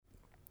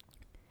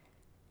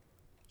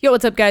Yo,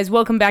 what's up, guys?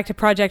 Welcome back to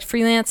Project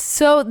Freelance.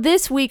 So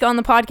this week on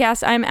the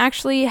podcast, I'm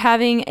actually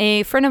having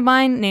a friend of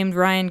mine named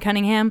Rian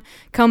Cunningham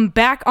come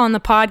back on the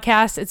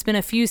podcast. It's been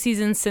a few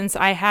seasons since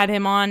I had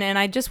him on, and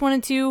I just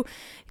wanted to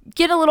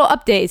get a little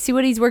update, see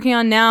what he's working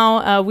on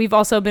now. We've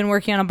also been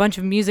working on a bunch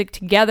of music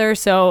together,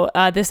 so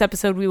this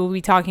episode we will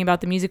be talking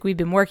about the music we've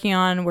been working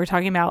on. We're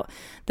talking about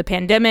the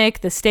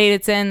pandemic, the state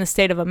it's in, the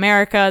state of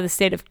America, the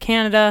state of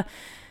Canada.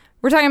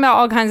 We're talking about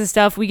all kinds of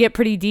stuff. We get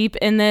pretty deep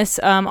in this.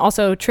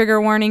 Also,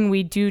 trigger warning,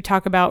 we do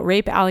talk about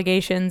rape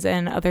allegations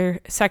and other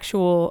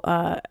sexual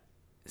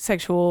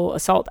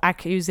assault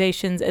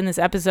accusations in this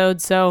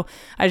episode. So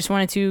I just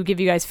wanted to give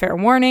you guys fair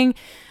warning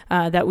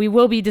that we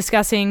will be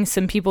discussing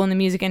some people in the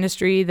music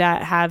industry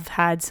that have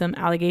had some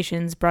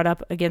allegations brought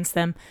up against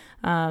them.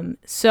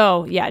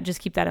 So yeah,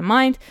 just keep that in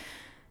mind.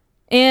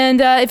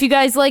 And if you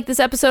guys like this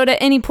episode at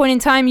any point in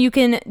time, you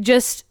can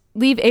just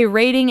leave a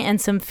rating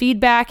and some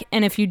feedback.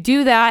 And if you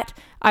do that,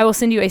 I will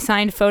send you a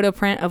signed photo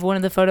print of one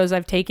of the photos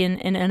I've taken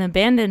in an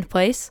abandoned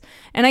place.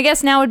 And I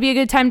guess now would be a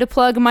good time to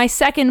plug my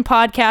second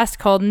podcast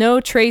called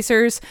No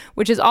Tracers,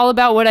 which is all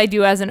about what I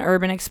do as an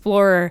urban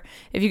explorer.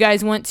 If you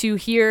guys want to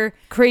hear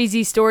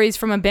crazy stories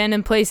from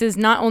abandoned places,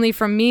 not only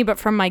from me, but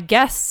from my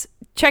guests,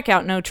 check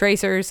out No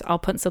Tracers. I'll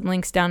put some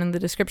links down in the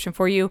description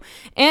for you.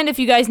 And if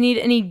you guys need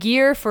any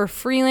gear for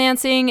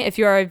freelancing, if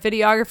you are a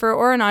videographer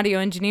or an audio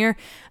engineer,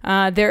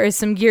 there is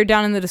some gear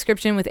down in the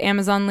description with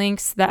Amazon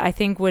links that I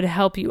think would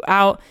help you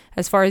out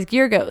as far as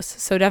gear goes.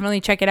 So definitely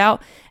check it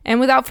out.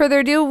 And without further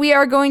ado, we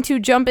are going to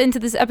jump into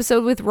this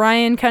episode with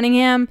Rian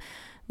Cunningham.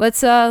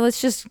 Let's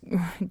just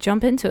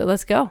jump into it.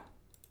 Let's go.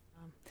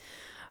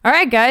 All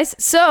right, guys.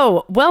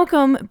 So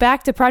welcome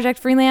back to Project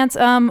Freelance.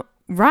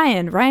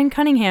 Rian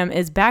Cunningham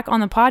is back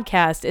on the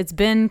podcast. It's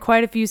been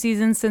quite a few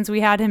seasons since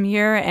we had him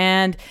here,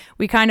 and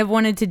we kind of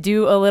wanted to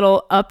do a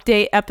little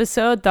update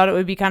episode. Thought it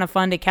would be kind of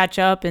fun to catch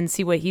up and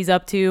see what he's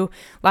up to.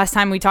 Last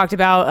time we talked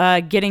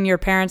about getting your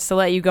parents to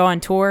let you go on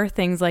tour,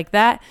 things like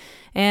that.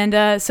 And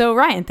so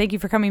Rian, thank you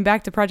for coming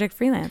back to Project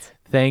Freelance.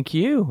 Thank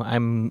you.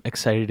 I'm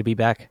excited to be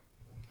back.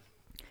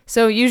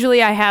 So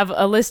usually I have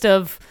a list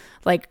of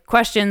like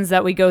questions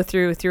that we go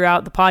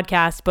throughout the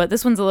podcast, but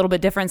this one's a little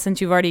bit different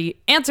since you've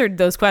already answered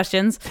those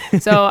questions.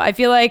 So I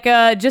feel like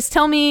just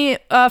tell me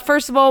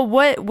first of all,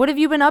 what have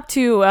you been up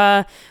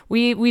to?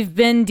 We've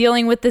been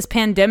dealing with this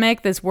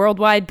pandemic, this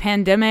worldwide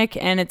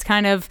pandemic, and it's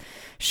kind of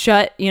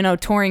shut,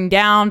 touring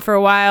down for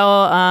a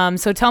while.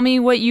 So tell me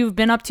what you've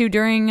been up to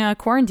during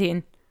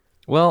quarantine.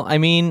 Well, I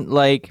mean,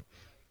 like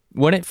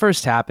when it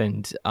first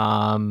happened,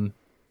 I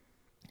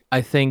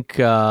think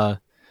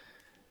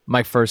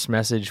my first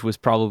message was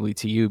probably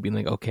to you being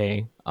like,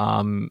 okay,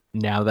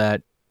 now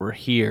that we're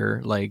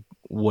here, like,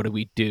 what do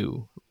we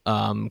do?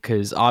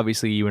 Because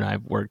obviously you and I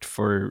have worked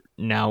for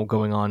now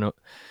going on,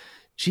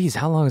 geez,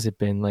 how long has it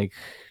been? Like,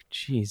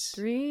 geez.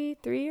 Three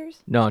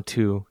years? No,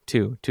 two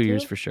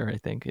years for sure, I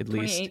think, at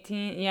least.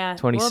 2018, yeah.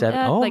 27.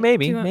 Well, like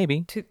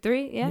maybe.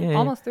 3, yeah,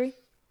 almost 3.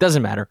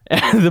 Doesn't matter.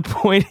 The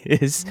point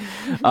is,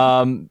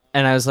 and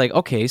I was like,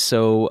 okay,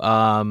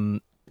 so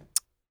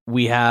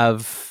we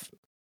have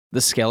the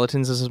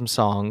skeletons of some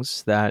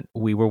songs that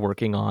we were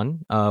working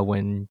on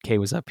when Kay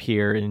was up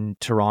here in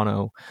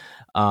Toronto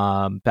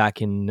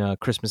back in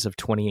Christmas of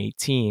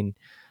 2018,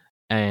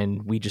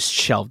 and we just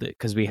shelved it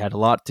because we had a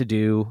lot to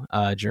do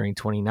during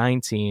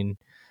 2019,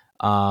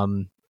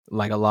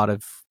 like a lot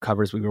of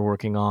covers we were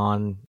working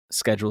on,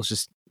 schedules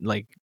just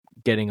like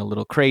getting a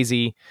little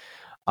crazy,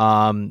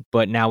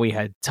 but now we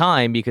had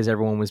time because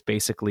everyone was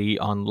basically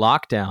on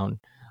lockdown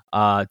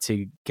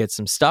to get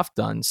some stuff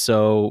done.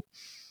 So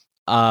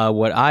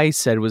what I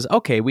said was,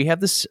 okay, we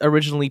have this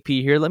original EP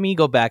here. Let me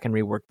go back and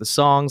rework the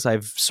songs.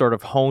 I've sort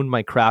of honed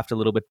my craft a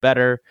little bit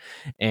better,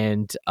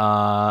 and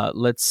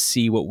let's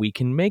see what we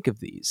can make of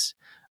these.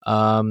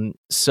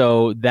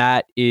 So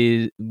that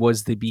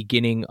was the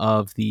beginning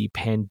of the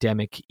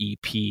Pandemic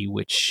EP,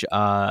 which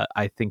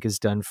I think has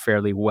done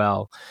fairly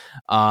well.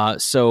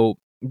 So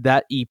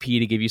that EP,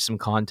 to give you some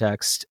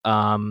context,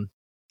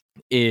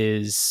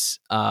 is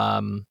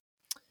I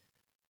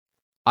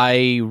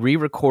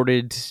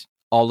re-recorded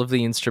all of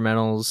the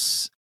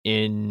instrumentals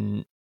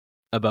in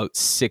about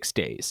 6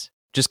 days,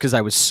 just because I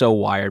was so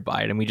wired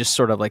by it. And we just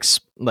sort of like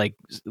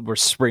we're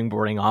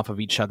springboarding off of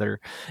each other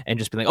and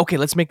just be like, okay,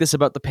 let's make this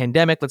about the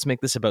pandemic. Let's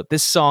make this about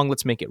this song.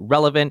 Let's make it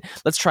relevant.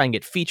 Let's try and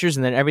get features.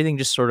 And then everything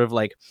just sort of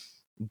like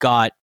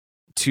got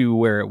to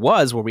where it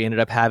was, where we ended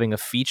up having a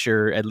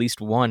feature, at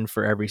least one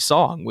for every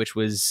song, which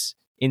was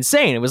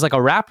insane. It was like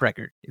a rap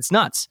record. It's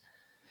nuts.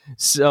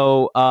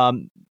 So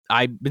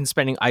I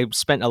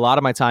spent a lot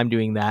of my time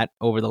doing that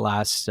over the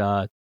last,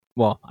 I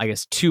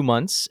guess 2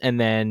 months. And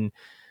then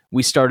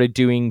we started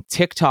doing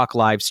TikTok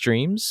live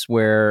streams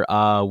where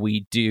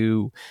we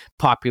do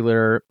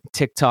popular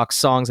TikTok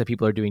songs that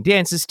people are doing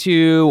dances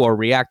to or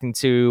reacting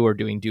to or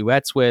doing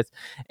duets with.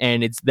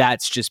 And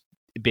that's just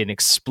been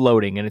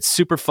exploding, and it's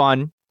super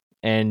fun.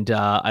 And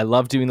I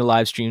love doing the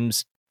live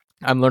streams.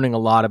 I'm learning a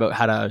lot about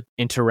how to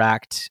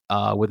interact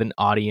with an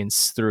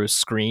audience through a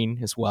screen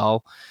as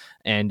well.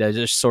 and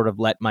just sort of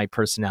let my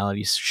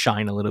personality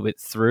shine a little bit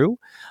through,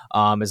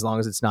 as long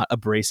as it's not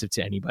abrasive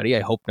to anybody.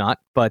 I hope not.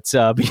 But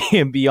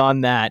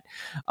beyond that,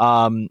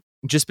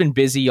 just been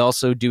busy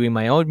also doing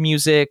my own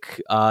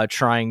music,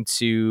 trying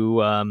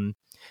to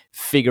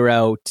figure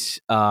out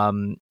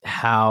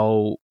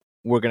how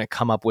we're going to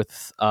come up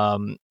with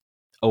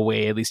a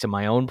way, at least in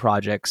my own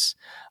projects,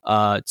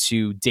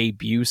 to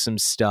debut some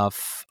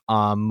stuff,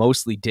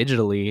 mostly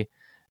digitally,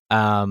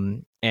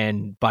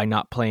 and by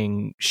not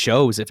playing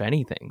shows, if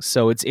anything.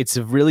 So it's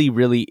a really,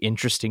 really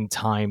interesting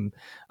time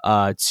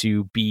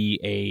to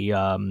be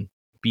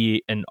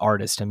an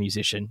artist, a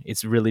musician.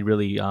 It's really,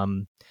 really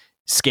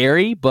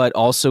scary, but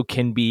also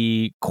can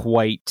be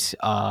quite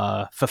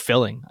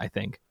fulfilling, I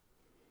think.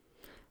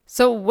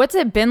 So what's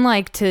it been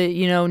like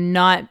to,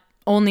 not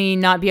only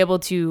not be able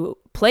to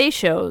play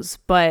shows,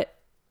 but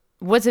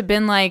what's it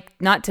been like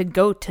not to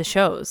go to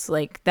shows?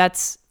 Like,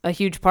 that's a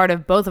huge part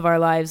of both of our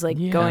lives, like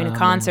going to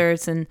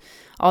concerts and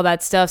all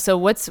that stuff. So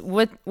what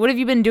have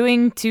you been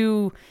doing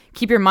to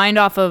keep your mind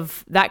off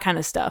of that kind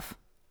of stuff?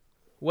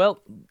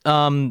 Well,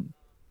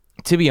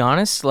 to be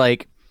honest,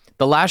 like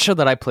the last show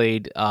that I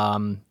played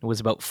was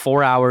about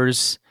 4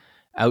 hours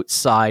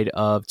outside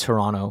of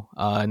Toronto,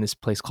 in this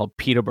place called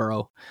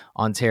Peterborough,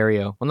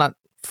 Ontario. Well, not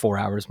 4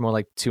 hours, more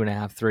like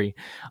 2.5, 3.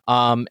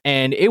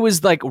 And it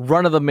was like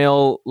run of the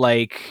mill,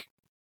 like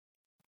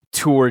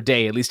tour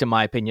day, at least in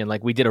my opinion.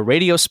 Like we did a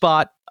radio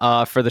spot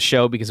for the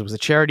show because it was a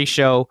charity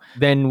show.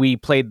 Then we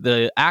played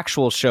the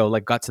actual show,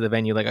 like got to the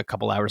venue like a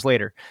couple hours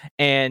later.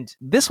 And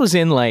this was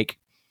in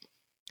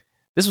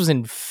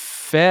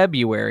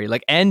February,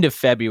 like end of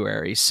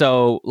February.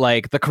 So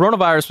like the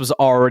coronavirus was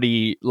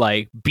already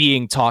like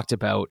being talked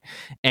about.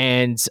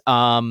 And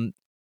I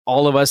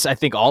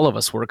think all of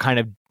us were kind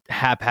of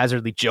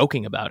haphazardly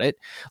joking about it.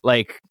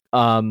 Like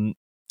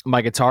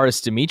my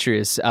guitarist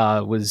Demetrius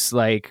was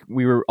like,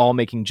 we were all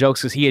making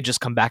jokes because he had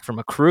just come back from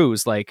a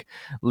cruise like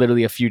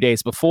literally a few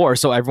days before.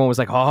 So everyone was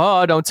like,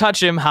 oh, don't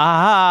touch him. Ha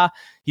ha.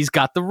 He's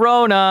got the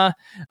Rona.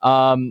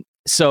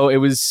 So it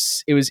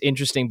was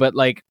interesting, but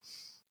like,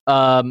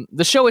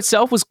 the show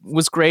itself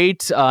was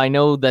great. I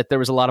know that there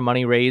was a lot of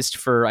money raised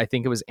for, I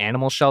think it was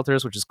animal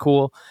shelters, which is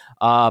cool.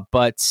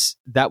 But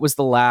that was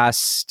the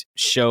last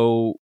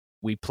show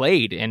we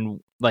played,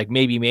 and like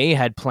maybe May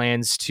had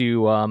plans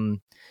to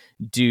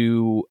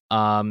do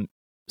a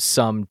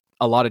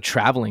lot of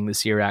traveling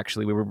this year.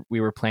 Actually, we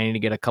were planning to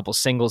get a couple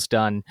singles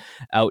done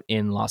out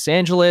in Los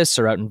Angeles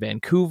or out in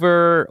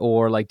Vancouver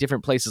or like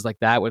different places like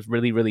that with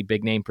really, really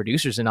big name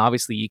producers. And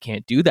obviously you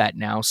can't do that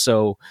now.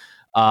 So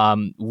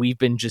we've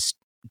been just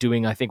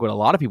doing, I think, what a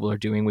lot of people are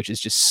doing, which is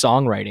just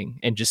songwriting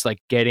and just like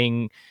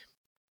getting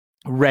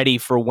ready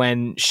for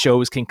when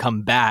shows can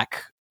come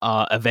back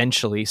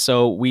eventually.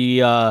 So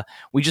we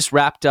just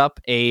wrapped up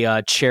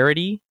a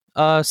charity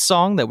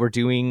song that we're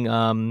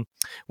doing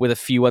with a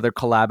few other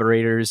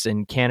collaborators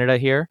in Canada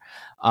here,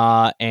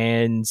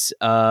 and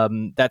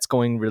that's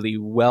going really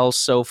well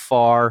so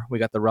far. We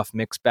got the rough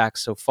mix back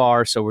so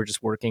far, so we're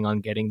just working on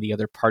getting the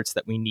other parts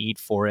that we need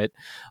for it.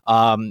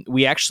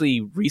 We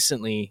actually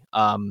recently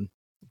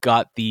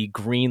got the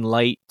green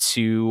light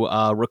to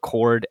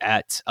record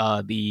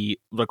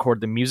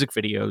the music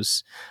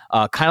videos,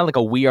 kind of like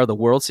a We Are the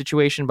World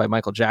situation by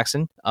Michael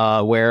Jackson,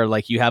 where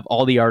like you have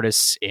all the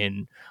artists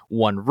in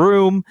one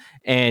room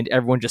and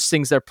everyone just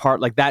sings their part,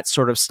 like that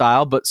sort of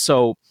style. But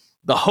so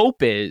the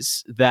hope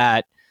is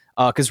that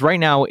because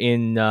right now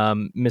in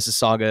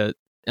Mississauga,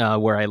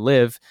 where I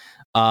live,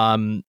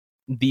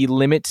 the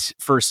limit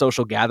for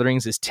social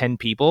gatherings is 10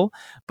 people,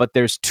 but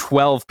there's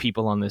 12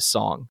 people on this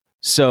song.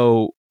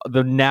 So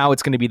now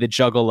it's going to be the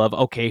juggle of,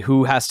 okay,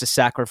 who has to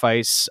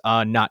sacrifice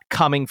not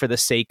coming for the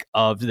sake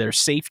of their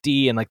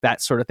safety and like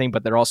that sort of thing,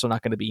 but they're also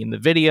not going to be in the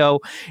video.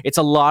 It's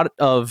a lot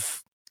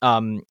of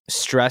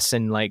stress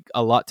and like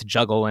a lot to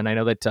juggle. And I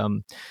know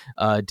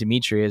that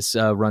Demetrius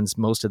runs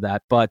most of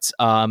that, but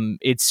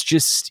it's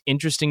just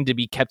interesting to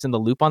be kept in the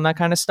loop on that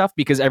kind of stuff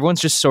because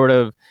everyone's just sort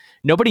of,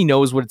 nobody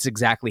knows what's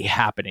exactly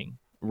happening,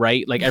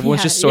 right? Like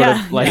everyone's just sort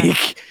of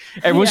like,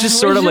 everyone's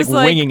just sort of like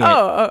winging it.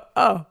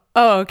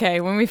 Oh,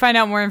 okay. When we find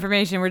out more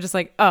information, we're just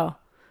like,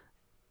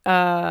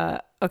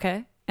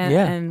 okay.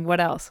 And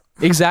what else?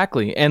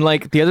 Exactly. And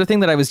like the other thing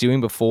that I was doing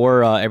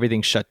before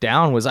everything shut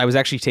down was I was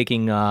actually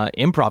taking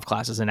improv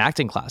classes and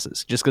acting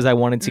classes just because I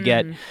wanted to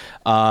get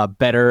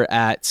better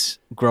at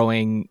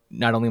growing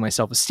not only my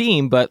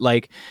self-esteem, but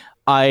like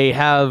I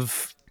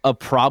have a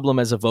problem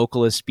as a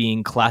vocalist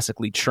being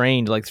classically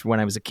trained, like when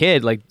I was a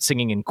kid, like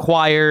singing in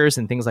choirs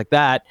and things like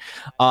that.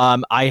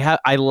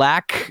 I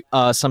lack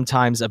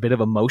sometimes a bit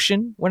of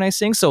emotion when I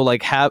sing.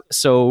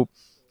 So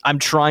I'm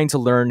trying to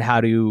learn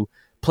how to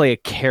play a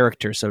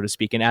character, so to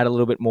speak, and add a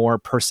little bit more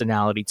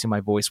personality to my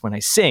voice when I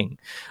sing.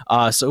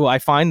 So I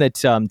find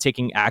that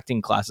taking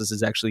acting classes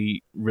has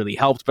actually really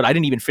helped, but I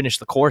didn't even finish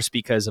the course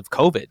because of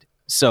COVID.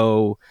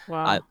 So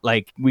Wow.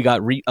 like we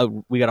got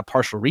a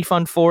partial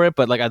refund for it,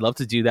 but like I'd love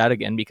to do that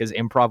again because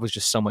improv was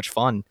just so much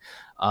fun.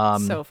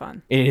 So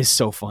fun. It is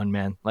so fun,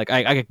 man. Like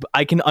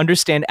I can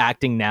understand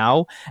acting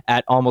now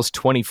at almost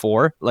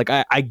 24. Like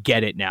I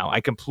get it now.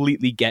 I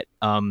completely get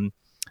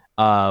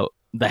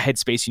the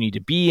headspace you need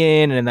to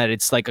be in, and that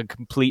it's like a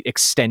complete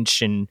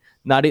extension,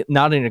 not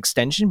an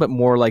extension, but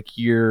more like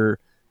you're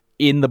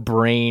in the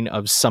brain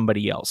of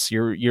somebody else.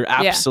 You're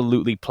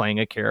absolutely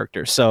playing a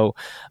character. So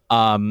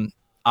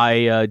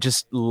I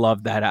just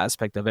love that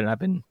aspect of it. And I've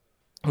been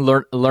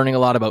learning a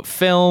lot about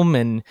film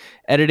and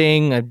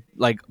editing. I've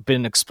like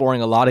been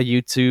exploring a lot of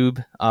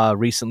YouTube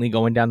recently,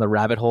 going down the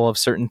rabbit hole of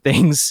certain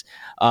things.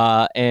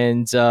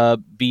 And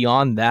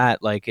beyond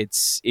that, like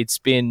it's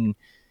been,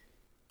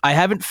 I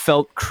haven't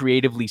felt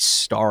creatively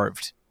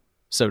starved,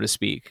 so to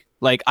speak.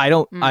 Like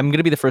I'm going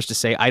to be the first to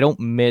say I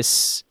don't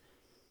miss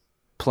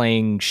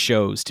playing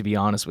shows, to be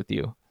honest with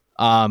you.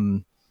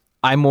 I'm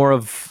more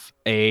of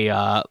a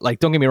like,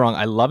 don't get me wrong,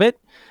 I love it,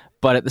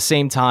 but at the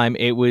same time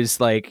it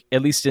was like,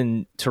 at least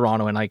in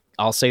Toronto, and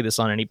I'll say this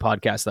on any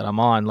podcast that I'm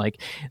on,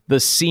 like the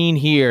scene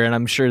here, and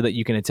I'm sure that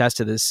you can attest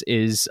to this,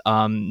 is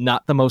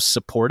not the most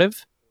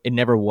supportive. It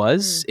never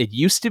was. It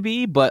used to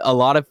be, but a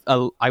lot of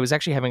I was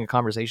actually having a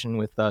conversation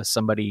with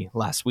somebody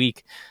last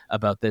week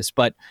about this,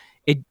 but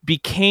it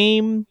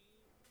became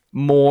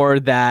more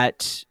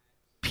that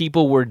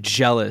people were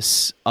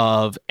jealous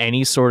of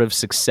any sort of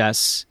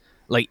success,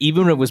 like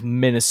even when it was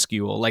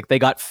minuscule. Like they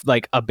got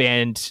like a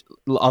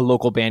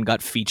local band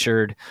got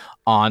featured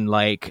on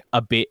like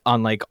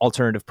on like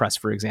Alternative Press,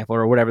 for example,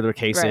 or whatever the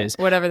case is,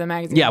 whatever the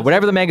magazine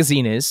whatever the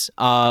magazine is,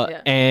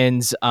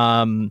 and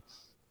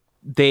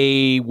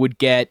they would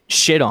get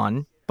shit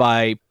on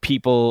by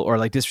people or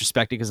like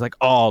disrespected because like,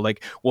 oh,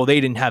 like, well,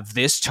 they didn't have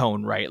this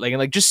tone right, like, and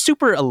like just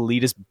super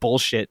elitist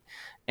bullshit.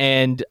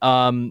 And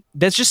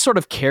that's just sort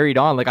of carried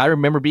on. Like I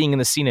remember being in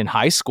the scene in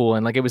high school,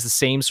 and like it was the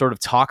same sort of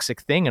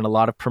toxic thing, and a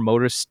lot of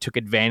promoters took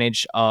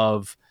advantage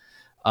of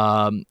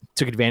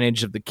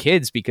the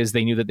kids because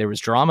they knew that there was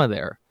drama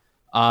there.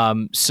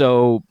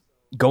 So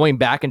going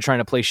back and trying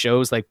to play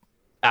shows like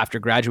after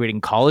graduating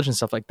college and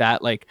stuff like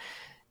that, like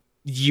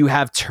you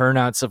have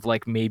turnouts of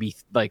like maybe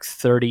like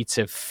 30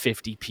 to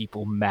 50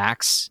 people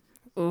max.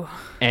 Ooh.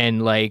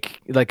 And like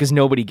because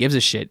nobody gives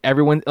a shit.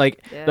 Everyone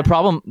like the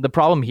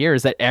problem here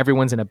is that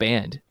everyone's in a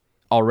band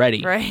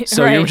already, right?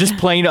 So you're just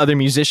playing to other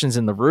musicians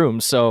in the room,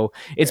 so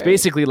it's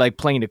basically like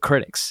playing to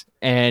critics,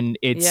 and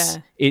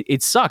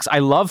it sucks. I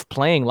love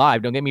playing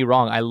live, don't get me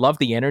wrong. I love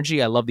the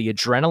energy, I love the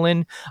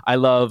adrenaline, I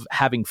love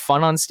having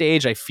fun on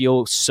stage. I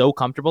feel so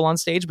comfortable on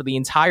stage, but the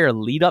entire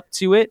lead up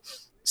to it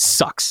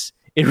sucks.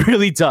 It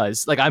really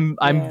does. Like I'm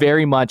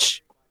very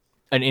much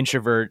an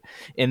introvert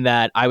in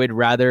that I would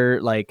rather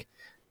like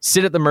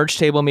sit at the merch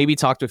table, maybe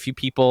talk to a few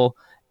people,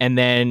 and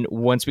then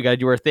once we got to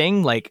do our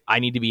thing, like I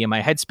need to be in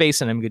my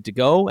headspace and I'm good to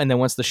go. And then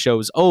once the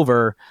show's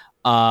over,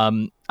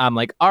 I'm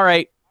like, all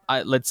right,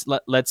 let's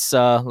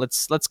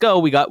go.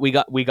 We got like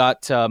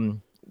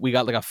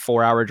a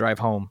 4-hour drive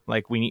home.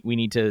 Like we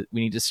need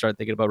to start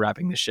thinking about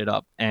wrapping this shit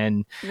up.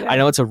 And I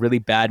know it's a really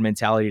bad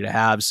mentality to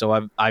have,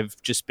 so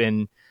I've just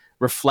been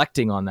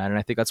reflecting on that, and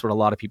I think that's what a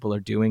lot of people are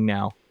doing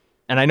now.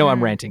 And I know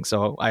I'm ranting,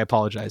 so I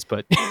apologize,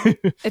 but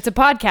it's a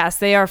podcast.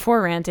 They are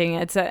for ranting.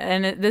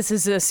 This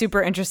is a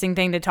super interesting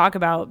thing to talk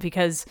about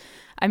because,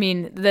 I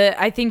mean,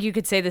 I think you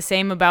could say the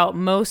same about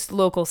most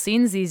local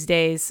scenes these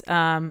days.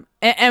 And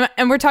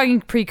we're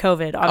talking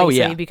pre-COVID,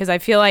 obviously, because I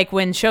feel like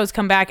when shows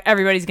come back,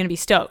 everybody's going to be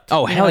stoked.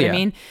 Oh, hell yeah! I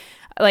mean,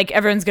 like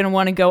everyone's going to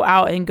want to go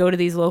out and go to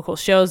these local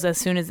shows as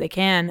soon as they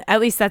can.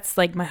 At least that's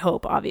like my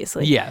hope,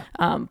 obviously. Yeah.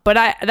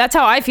 But that's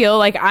how I feel.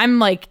 Like I'm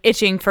like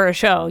itching for a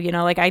show,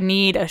 like I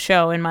need a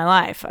show in my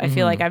life. I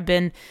feel like I've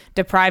been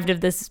deprived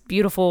of this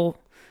beautiful,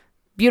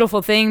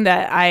 beautiful thing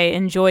that I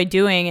enjoy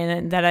doing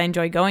and that I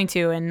enjoy going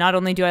to. And not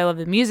only do I love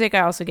the music,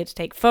 I also get to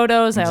take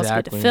photos. I also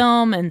get to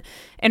film and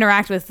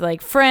interact with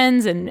like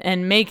friends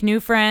and make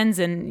new friends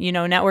and,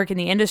 network in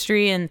the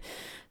industry. And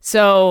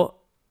so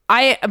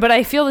but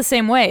I feel the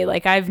same way.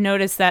 Like I've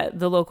noticed that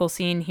the local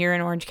scene here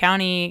in Orange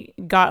County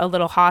got a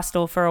little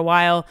hostile for a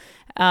while.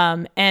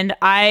 And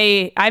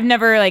I've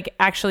never like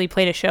actually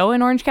played a show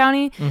in Orange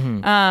County.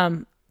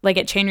 Like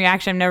at Chain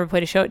Reaction, I've never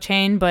played a show at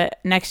Chain, but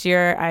next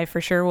year I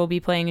for sure will be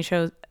playing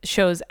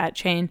shows at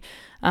Chain.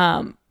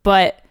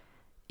 But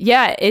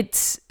yeah,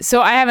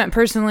 so I haven't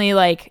personally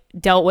like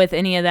dealt with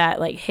any of that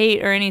like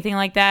hate or anything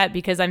like that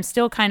because I'm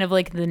still kind of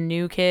like the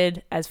new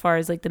kid as far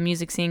as like the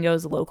music scene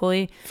goes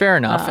locally. Fair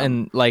enough.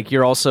 And like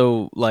you're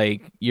also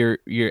like you're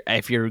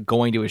if you're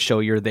going to a show,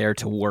 you're there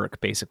to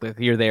work basically.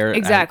 You're there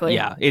exactly.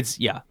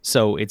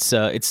 So it's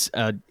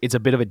a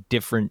bit of a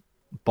different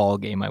ball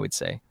game, I would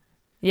say.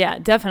 Yeah,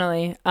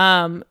 definitely.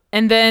 And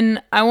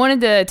then I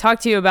wanted to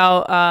talk to you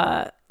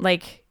about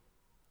like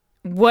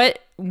what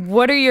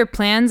are your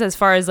plans as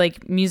far as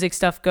like music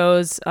stuff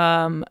goes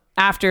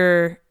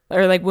after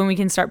or like when we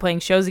can start playing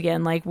shows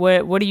again? Like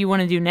what do you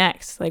want to do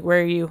next? Like what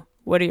are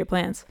your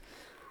plans?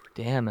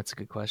 Damn, that's a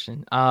good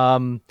question.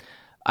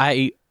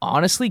 I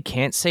honestly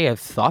can't say I've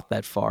thought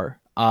that far.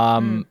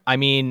 I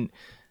mean,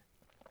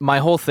 my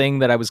whole thing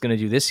that I was going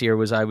to do this year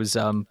was I was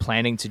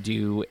planning to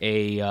do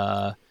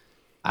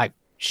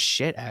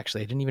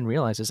actually I didn't even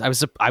realize this. I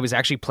was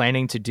actually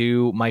planning to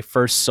do my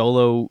first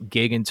solo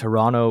gig in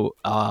Toronto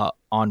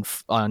on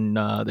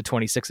the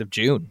 26th of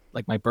June,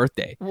 like my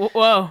birthday.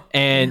 Whoa.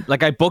 And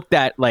like I booked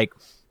that like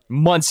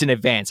months in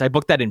advance. I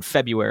booked that in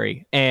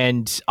February,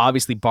 and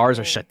obviously bars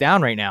are shut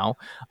down right now.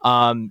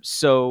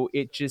 So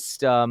it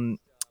just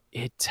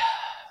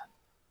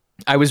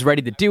I was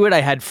ready to do it.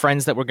 I had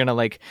friends that were gonna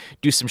like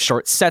do some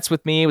short sets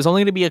with me. It was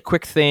only gonna be a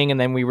quick thing, and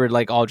then we were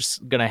like all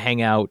just gonna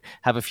hang out,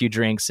 have a few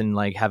drinks, and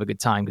like have a good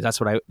time, because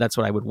that's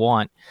what I would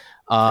want.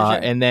 Sure.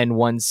 And then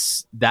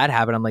once that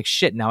happened, I'm like,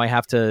 shit. Now I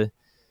have to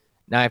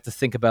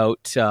think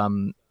about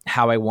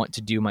how I want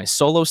to do my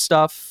solo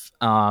stuff.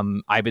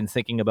 I've been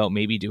thinking about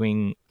maybe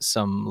doing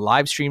some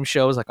live stream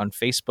shows like on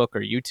Facebook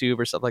or YouTube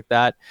or stuff like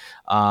that.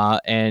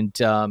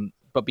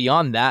 But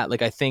beyond that,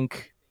 like I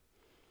think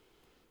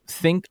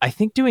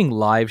doing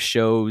live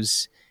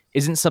shows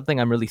isn't something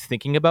I'm really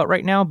thinking about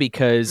right now,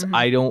 because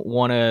I don't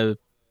want to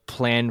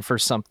plan for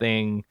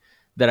something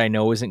that I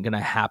know isn't going to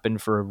happen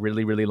for a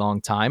really, really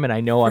long time. And I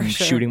know I'm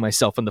shooting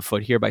myself in the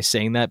foot here by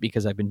saying that,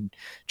 because I've been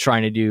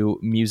trying to do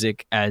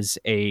music as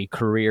a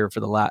career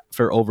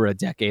for over a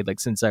decade, like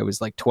since I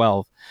was like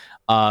 12.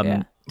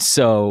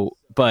 So,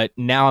 but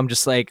now I'm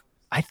just like,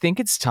 I think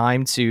it's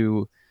time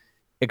to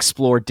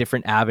explore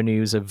different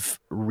avenues of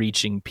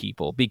reaching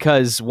people,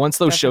 because once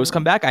those shows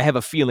come back, I have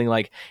a feeling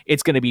like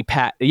it's going to be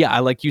packed. Yeah,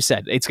 like you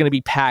said, it's going to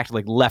be packed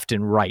like left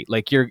and right.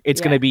 Like it's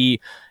going to be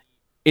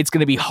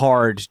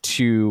hard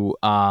to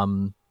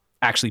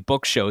actually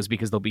book shows,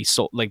 because they'll be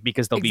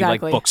be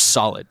like booked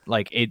solid.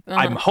 Like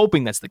I'm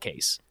hoping that's the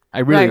case. I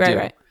really do.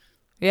 Right.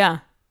 Yeah.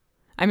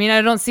 I mean,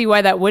 I don't see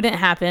why that wouldn't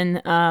happen,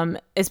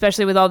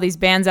 especially with all these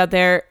bands out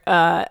there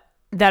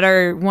that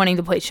are wanting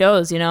to play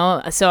shows, you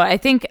know? So I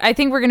think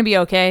we're going to be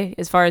okay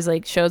as far as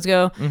like shows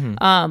go.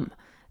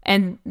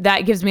 And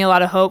that gives me a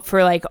lot of hope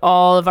for like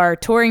all of our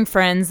touring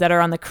friends that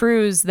are on the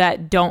cruise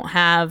that don't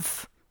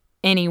have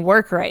any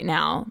work right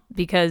now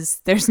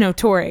because there's no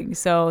touring.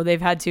 So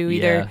they've had to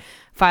either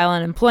file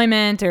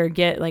unemployment or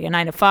get like a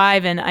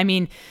 9-to-5. And I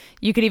mean,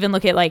 you could even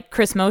look at like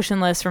Chris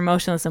Motionless from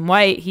Motionless in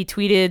White. He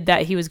tweeted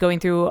that he was going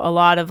through a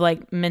lot of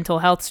like mental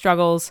health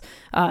struggles.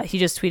 He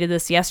just tweeted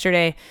this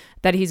yesterday,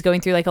 that he's going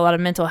through like a lot of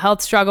mental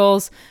health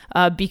struggles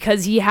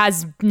because he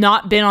has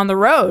not been on the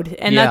road.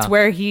 And that's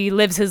where he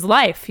lives his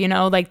life. You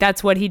know, like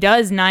that's what he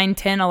does 9,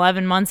 10,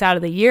 11 months out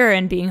of the year.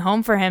 And being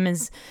home for him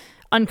is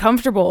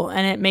uncomfortable,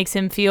 and it makes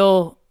him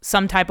feel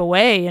some type of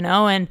way, you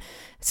know? And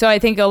so I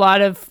think a lot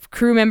of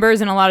crew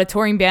members and a lot of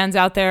touring bands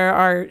out there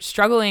are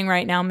struggling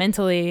right now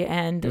mentally.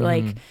 And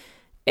like,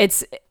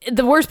 it's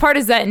the worst part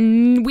is that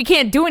we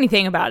can't do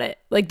anything about it.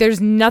 Like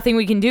there's nothing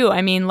we can do.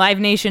 I mean, Live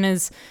Nation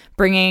is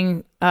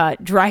bringing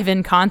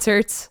drive-in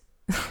concerts.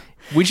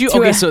 Would you?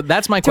 Okay, so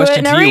that's my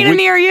question to you. An arena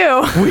near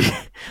you.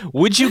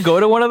 Would you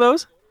go to one of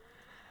those?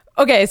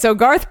 Okay, so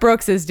Garth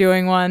Brooks is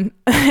doing one,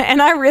 and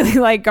I really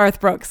like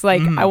Garth Brooks.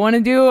 Like, I want to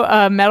do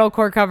a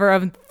metalcore cover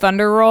of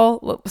Thunder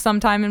Roll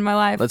sometime in my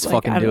life. Let's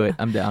fucking do it.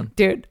 I'm down.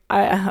 Dude,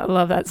 I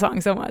love that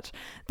song so much.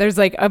 There's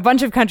like a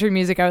bunch of country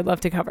music I would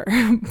love to cover.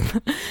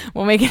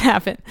 We'll make it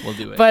happen. We'll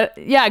do it. But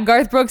yeah,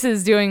 Garth Brooks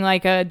is doing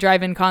like a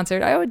drive-in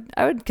concert. I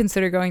would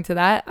consider going to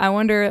that. I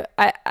wonder,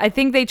 I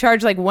think they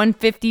charge like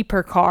 $150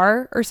 per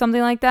car or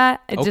something like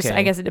that. I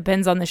guess it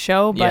depends on the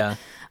show, but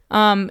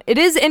it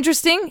is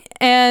interesting,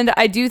 and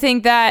I do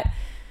think that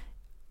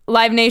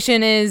Live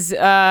Nation is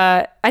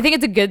I think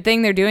it's a good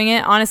thing they're doing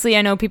it. Honestly,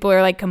 I know people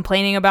are like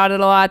complaining about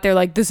it a lot. They're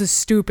like, this is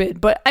stupid.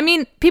 But I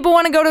mean, people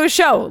want to go to a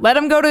show. Let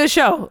them go to a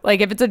show.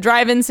 Like if it's a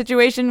drive-in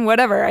situation,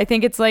 whatever. I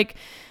think it's like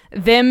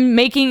them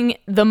making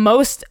the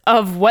most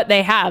of what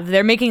they have.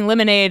 They're making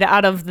lemonade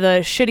out of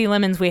the shitty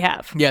lemons we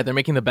have. Yeah, they're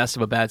making the best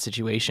of a bad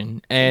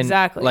situation. And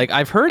exactly. Like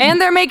I've heard,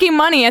 and they're making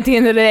money at the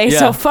end of the day. Yeah,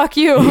 so fuck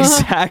you.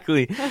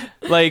 Exactly.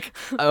 Like,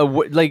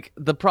 like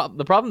the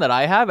problem that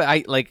I have,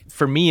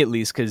 for me at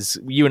least, because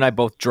you and I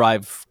both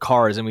drive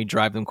cars and we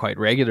drive them quite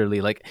regularly.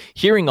 Like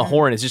hearing a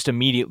horn is just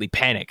immediately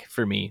panic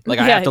for me. Like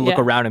I have to look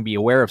around and be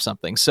aware of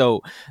something.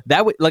 So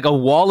that would like a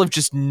wall of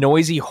just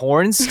noisy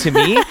horns to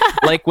me,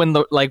 like when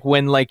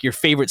your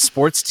favorite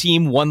sports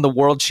team won the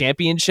world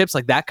championships,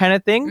 like that kind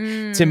of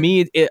thing to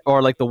me,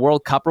 or like the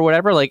World Cup or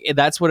whatever, like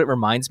that's what it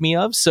reminds me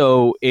of.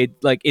 So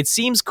it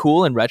seems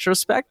cool in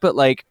retrospect, but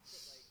like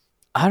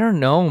I don't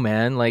know,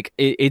 man. Like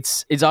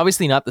it's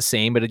obviously not the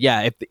same, but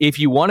yeah, if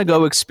you want to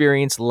go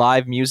experience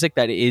live music,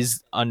 that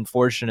is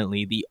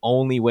unfortunately the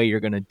only way you're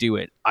gonna do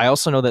it. I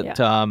also know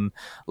that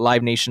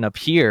Live Nation up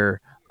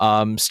here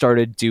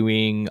started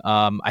doing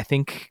I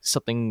think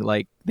something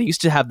like they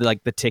used to have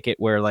the ticket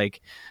where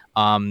like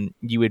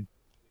you would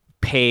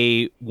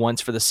pay once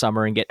for the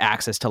summer and get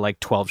access to like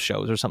 12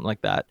 shows or something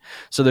like that.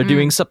 So they're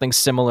doing something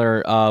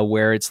similar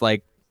where it's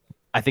like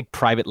I think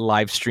private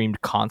live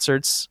streamed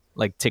concerts,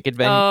 like ticket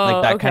venue,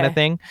 like that kind of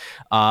thing.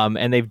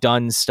 And they've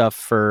done stuff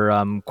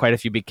for quite a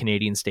few big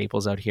Canadian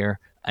staples out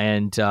here.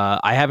 And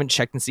I haven't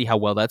checked and see how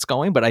well that's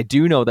going, but I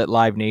do know that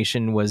Live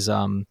Nation was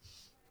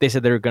they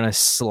said they were going to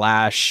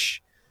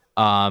slash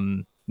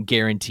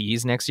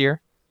guarantees next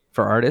year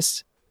for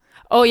artists.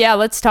 Oh yeah,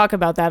 let's talk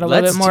about that a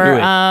little bit more.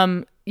 Let's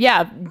do it.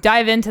 Yeah,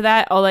 dive into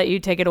that. I'll let you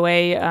take it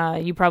away.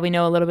 You probably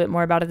know a little bit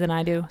more about it than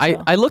I do.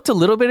 So. I looked a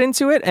little bit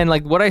into it, and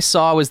like what I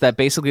saw was that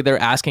basically they're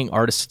asking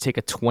artists to take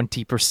a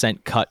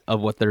 20% cut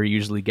of what they're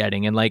usually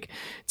getting. And like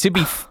to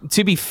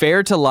be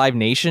fair to Live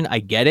Nation, I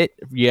get it.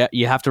 Yeah,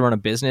 you have to run a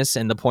business,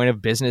 and the point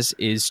of business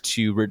is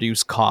to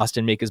reduce cost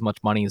and make as much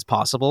money as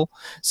possible.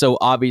 So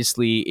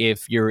obviously,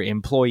 if your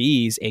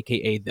employees,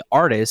 aka the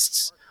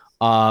artists,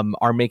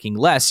 are making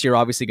less, you're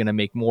obviously going to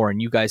make more,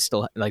 and you guys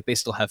still they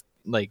still have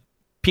like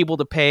people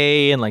to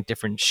pay and like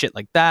different shit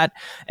like that.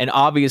 And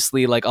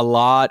obviously like a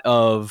lot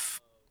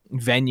of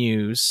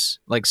venues,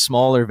 like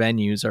smaller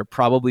venues, are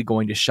probably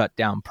going to shut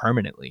down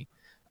permanently.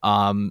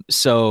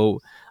 So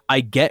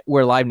I get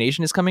where Live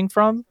Nation is coming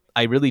from.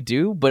 I really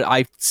do, but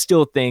I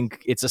still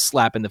think it's a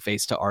slap in the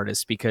face to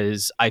artists,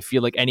 because I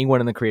feel like anyone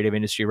in the creative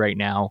industry right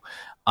now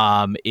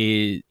or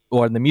in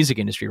the music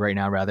industry right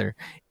now rather,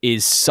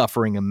 is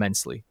suffering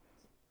immensely.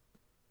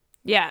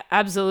 Yeah,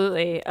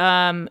 absolutely.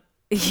 I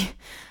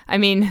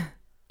mean,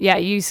 yeah,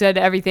 you said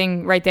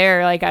everything right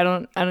there. Like, I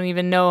don't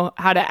even know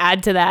how to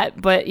add to that,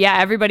 but yeah,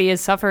 everybody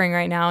is suffering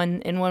right now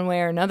in one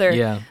way or another.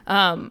 Yeah.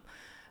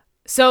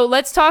 So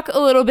let's talk a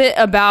little bit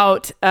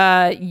about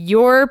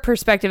your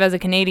perspective as a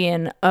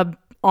Canadian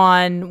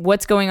on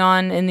what's going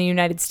on in the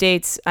United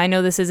States. I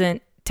know this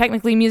isn't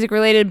technically music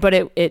related,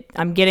 but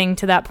I'm getting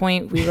to that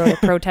point. We wrote a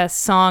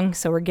protest song,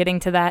 so we're getting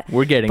to that.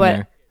 We're getting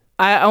there.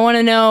 I want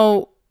to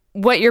know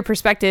what your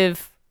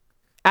perspective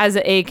as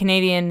a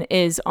Canadian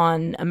is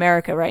on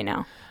America right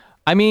now.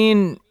 I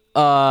mean,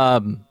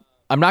 I'm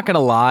not going to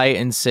lie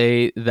and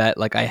say that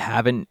like I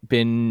haven't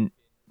been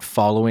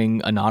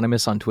following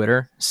Anonymous on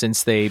Twitter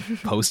since they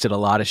posted a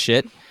lot of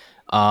shit.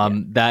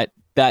 That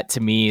to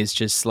me is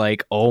just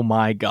like, oh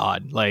my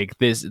God, like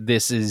this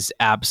is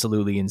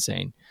absolutely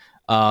insane.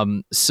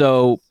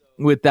 So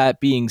with that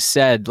being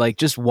said, like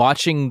just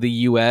watching the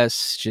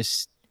US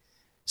just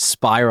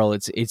spiral,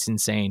 it's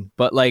insane.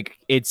 But like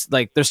it's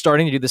like they're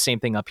starting to do the same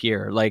thing up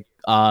here. Like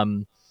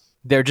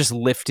they're just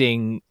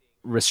lifting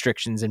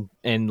restrictions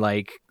and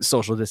like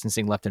social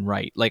distancing left and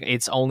right. Like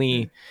it's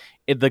only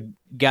the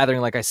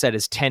gathering, like I said,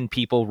 is 10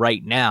 people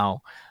right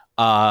now,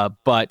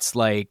 but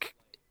like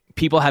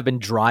people have been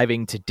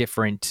driving to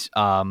different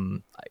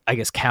I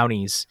guess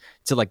counties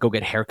to like go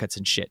get haircuts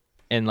and shit,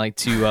 and like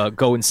to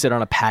go and sit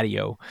on a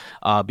patio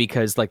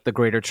because like the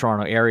greater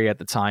Toronto area at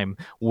the time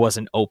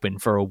wasn't open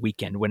for a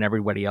weekend when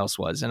everybody else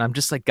was. And I'm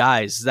just like,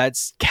 guys,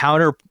 that's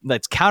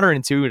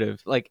counterintuitive.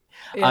 Like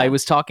yeah. I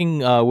was talking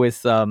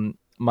with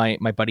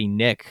my buddy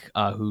Nick,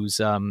 who's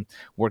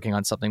working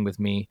on something with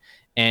me,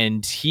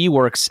 and he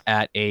works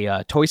at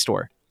a toy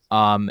store.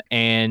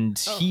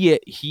 He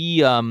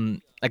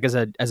like as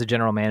a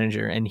general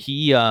manager, and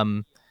he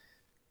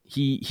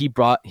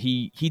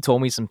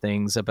told me some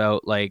things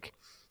about like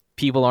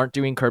people aren't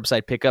doing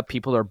curbside pickup.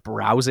 People are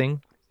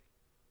browsing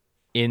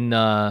in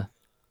the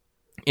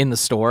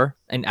store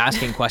and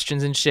asking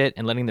questions and shit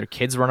and letting their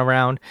kids run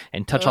around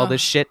and touch all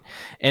this shit.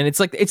 And it's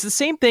like, it's the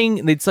same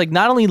thing. It's like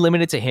not only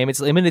limited to him, it's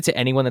limited to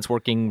anyone that's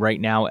working right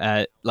now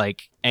at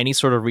like any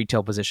sort of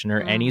retail position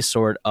or any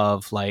sort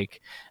of like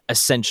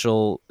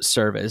essential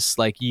service.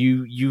 Like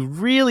you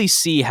really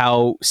see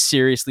how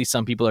seriously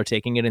some people are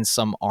taking it and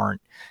some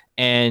aren't.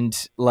 And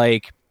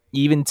like,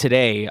 even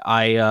today,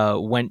 I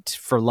went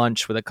for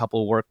lunch with a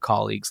couple work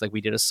colleagues. Like we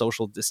did a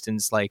social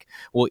distance, like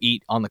we'll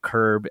eat on the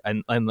curb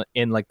and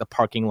in like the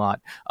parking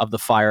lot of the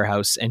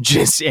firehouse and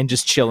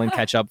just chill and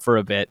catch up for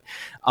a bit.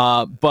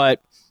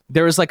 But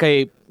there was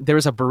a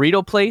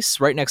burrito place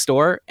right next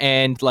door,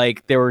 and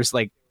like there was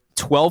like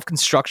 12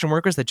 construction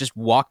workers that just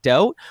walked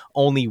out.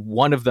 Only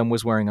one of them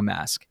was wearing a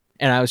mask.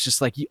 And I was just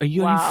like, are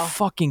you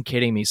fucking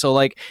kidding me? So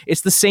like,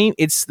 it's the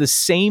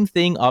same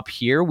thing up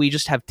here. We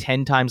just have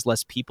 10 times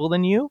less people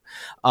than you.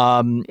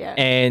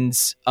 And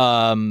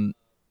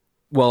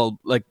well,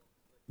 like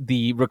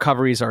the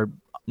recoveries are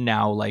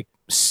now like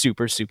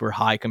super, super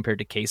high compared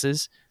to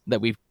cases that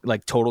we've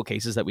like total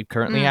cases that we've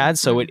currently had.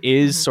 So it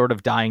is sort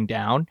of dying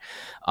down.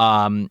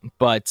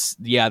 But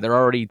yeah, they're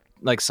already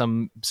like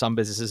some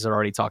businesses are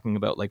already talking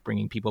about like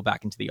bringing people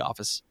back into the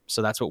office.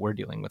 So that's what we're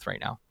dealing with right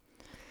now.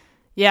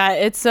 Yeah,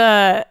 it's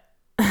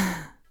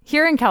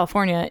here in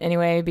California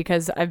anyway,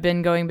 because I've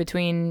been going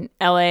between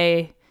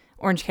LA,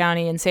 Orange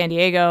County, and San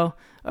Diego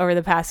over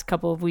the past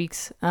couple of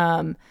weeks.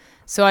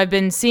 So I've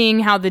been seeing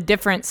how the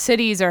different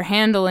cities are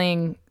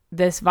handling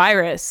this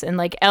virus. And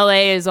like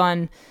LA is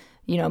on,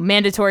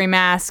 mandatory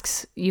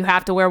masks. You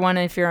have to wear one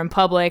if you're in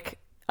public,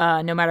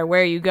 no matter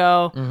where you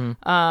go.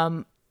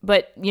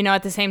 But,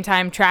 at the same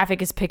time,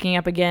 traffic is picking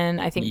up again.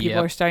 I think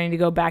people are starting to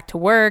go back to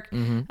work.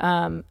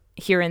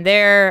 Here and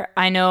there.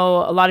 I know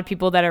a lot of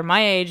people that are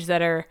my age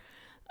that are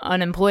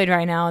unemployed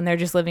right now, and they're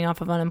just living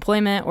off of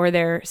unemployment or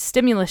their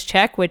stimulus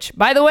check, which,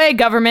 by the way,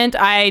 government,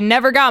 I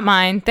never got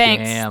mine.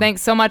 Thanks.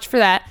 Thanks so much for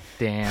that.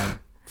 Damn.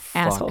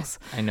 Assholes.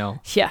 I know.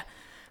 Yeah.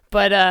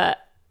 But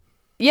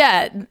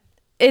yeah,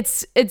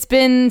 it's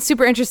been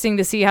super interesting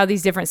to see how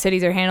these different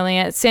cities are handling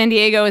it. San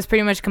Diego is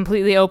pretty much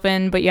completely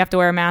open, but you have to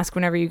wear a mask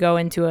whenever you go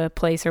into a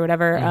place or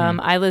whatever.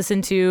 I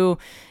listened to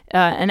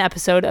an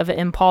episode of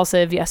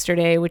Impulsive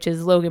yesterday, which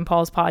is Logan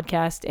Paul's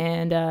podcast,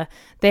 and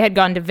they had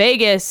gone to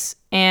Vegas,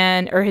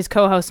 or his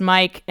co-host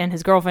Mike and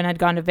his girlfriend had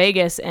gone to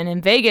Vegas, and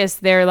in Vegas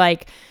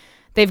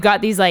they've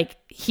got these like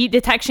heat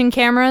detection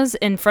cameras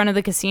in front of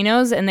the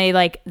casinos, and they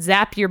like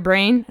zap your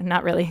brain.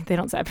 Not really. They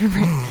don't zap your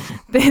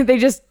brain. they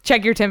just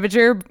check your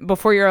temperature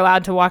before you're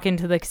allowed to walk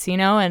into the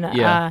casino.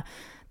 And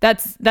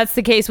that's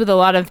the case with a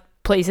lot of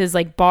places.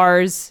 Like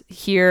bars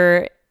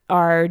here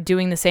are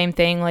doing the same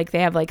thing. Like they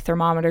have like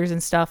thermometers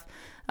and stuff.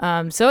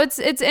 So it's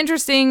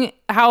interesting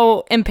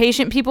how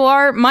impatient people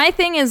are. My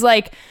thing is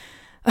like,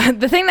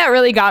 the thing that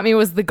really got me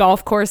was the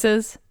golf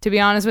courses, to be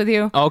honest with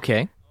you.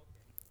 Okay.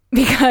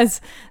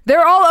 Because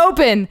they're all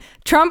open.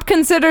 Trump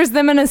considers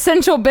them an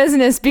essential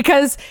business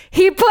because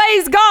he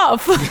plays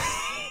golf.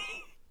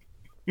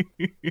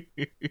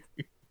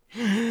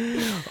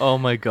 Oh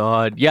my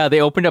God. Yeah,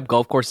 they opened up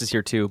golf courses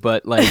here too,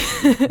 but like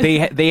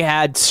they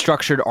had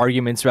structured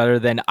arguments rather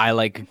than I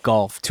like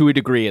golf to a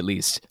degree at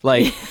least.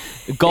 Like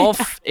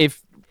golf,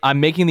 if I'm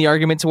making the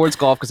argument towards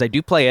golf because I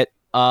do play it,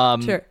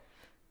 sure.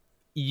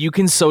 You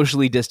can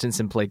socially distance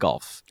and play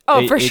golf.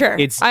 Oh, for sure.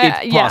 It's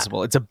possible.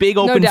 Yeah. It's a big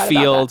open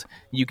field.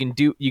 You can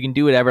do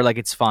whatever. Like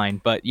it's fine.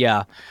 But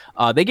yeah,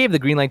 they gave the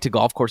green light to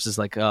golf courses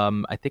like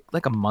I think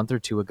like a month or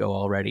two ago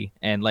already,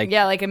 and like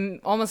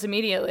almost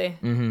immediately.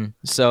 Mm-hmm.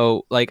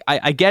 So like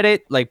I get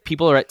it. Like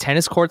people are at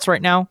tennis courts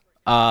right now,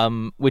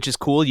 which is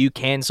cool. You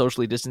can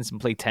socially distance and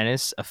play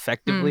tennis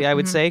effectively. I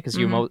would say because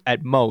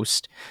at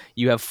most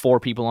you have 4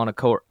 people on a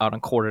court out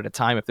on court at a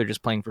time if they're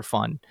just playing for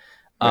fun.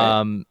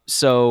 Right.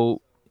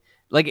 So.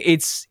 Like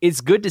it's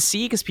good to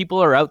see because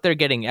people are out there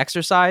getting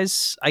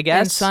exercise, I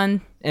guess,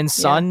 and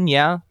sun,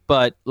 yeah.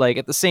 But like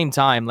at the same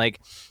time, like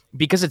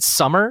because it's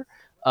summer,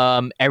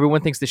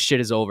 everyone thinks this shit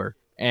is over,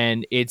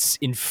 and it's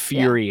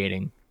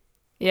infuriating.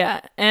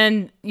 Yeah,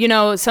 and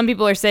some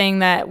people are saying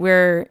that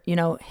we're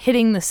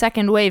hitting the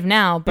second wave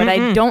now, but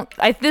I don't.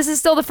 This is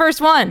still the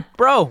first one,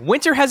 bro.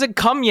 Winter hasn't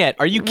come yet.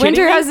 Are you kidding me?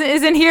 Winter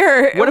isn't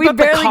here. What about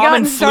the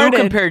common flu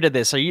compared to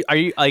this? Are you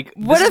like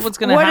this is what's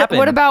going to happen?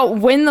 What about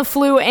when the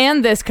flu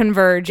and this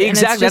converge? Exactly, and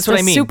it's just that's what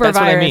I mean. Super that's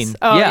virus. What I mean.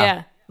 Oh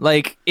yeah.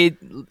 Like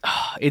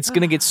it's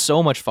going to get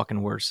so much fucking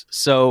worse.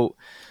 So,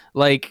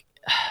 like.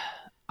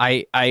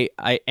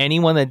 I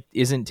anyone that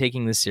isn't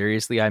taking this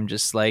seriously, I'm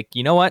just like,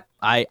 you know what?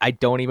 I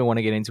don't even want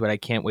to get into it. I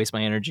can't waste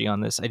my energy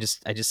on this. I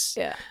just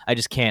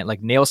can't.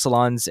 Like nail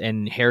salons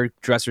and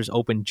hairdressers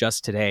open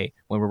just today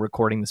when we're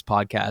recording this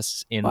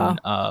podcast in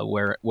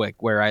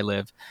where I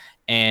live,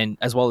 and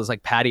as well as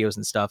like patios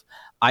and stuff.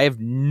 I have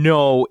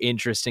no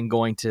interest in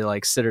going to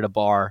like sit at a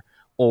bar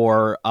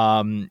or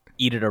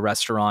eat at a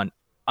restaurant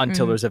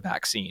until there's a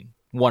vaccine.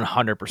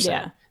 100%.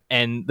 Yeah.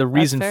 And the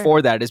reason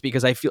for that is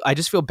because I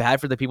just feel bad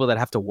for the people that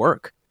have to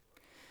work.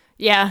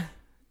 Yeah.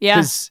 Yeah.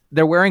 Because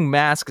they're wearing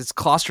masks. It's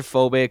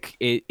claustrophobic.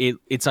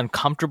 It's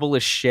uncomfortable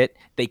as shit.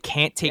 They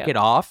can't take it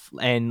off.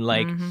 And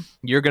like,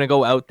 you're going to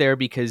go out there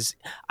because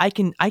I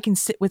can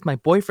sit with my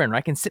boyfriend or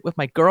I can sit with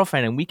my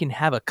girlfriend and we can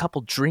have a couple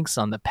drinks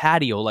on the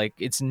patio. Like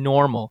it's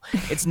normal.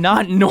 It's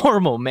not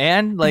normal,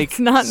 man. Like, it's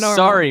not normal.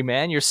 Sorry,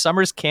 man. Your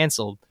summer's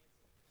canceled.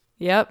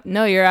 Yep.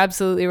 No, you're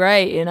absolutely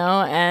right.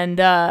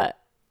 And,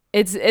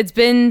 It's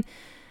been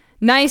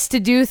nice to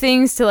do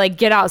things to like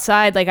get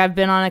outside. Like I've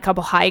been on a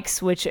couple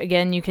hikes, which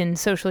again, you can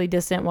socially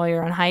distant while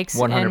you're on hikes.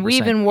 100%, and we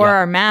even wore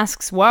our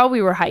masks while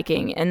we were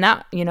hiking. And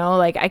that,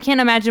 like I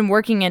can't imagine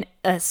working in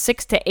a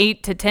 6 to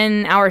 8 to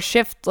 10 hour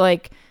shift,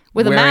 like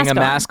with wearing a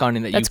mask on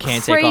and that That's you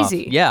can't crazy.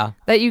 Take off. Yeah.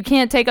 That you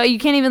can't take off. You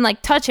can't even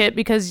like touch it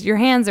because your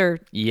hands are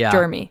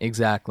germy.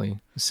 Exactly.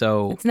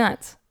 So it's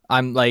nuts.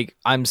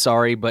 I'm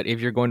sorry, but if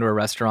you're going to a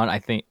restaurant, I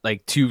think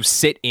like to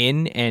sit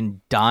in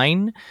and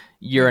dine,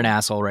 you're an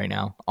asshole right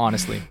now,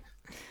 honestly.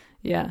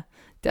 Yeah,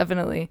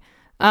 definitely.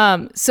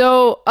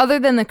 So other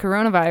than the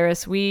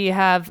coronavirus, we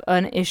have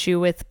an issue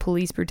with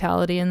police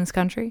brutality in this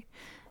country.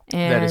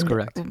 And that is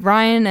correct.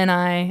 Ryan and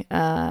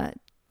I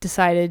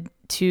decided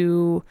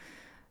to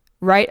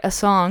write a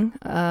song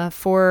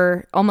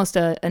for almost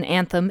an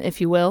anthem, if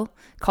you will,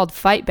 called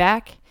Fight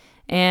Back.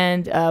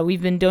 And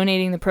we've been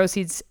donating the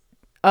proceeds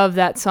of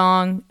that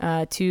song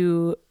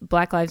to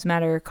Black Lives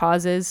Matter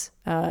causes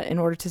in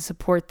order to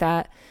support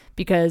that,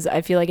 because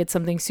I feel like it's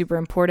something super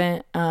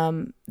important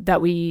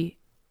that we,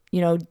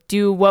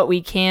 do what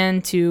we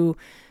can to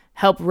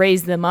help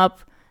raise them up.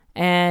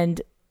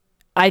 And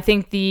I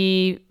think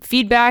the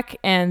feedback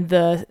and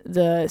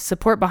the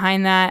support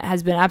behind that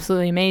has been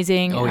absolutely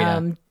amazing. Oh, yeah.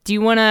 Do you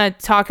want to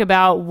talk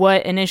about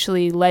what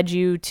initially led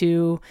you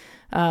to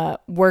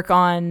work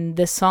on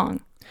this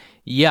song?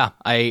 Yeah,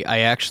 I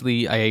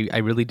actually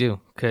really do,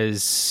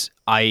 because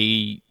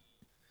I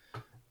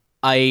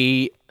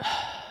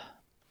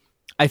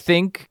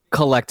think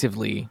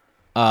collectively,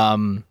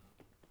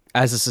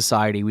 as a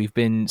society, we've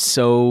been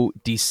so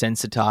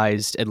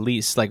desensitized, at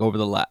least like over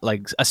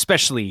the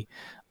especially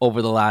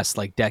over the last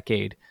like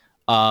decade,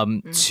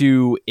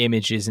 to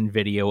images and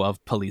video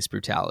of police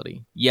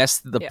brutality.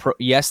 Yes,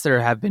 yes, there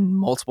have been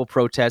multiple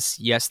protests.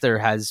 Yes, there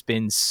has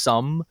been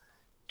some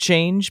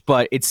change,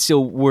 but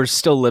we're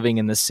still living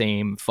in the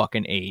same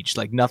fucking age.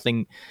 Like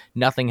nothing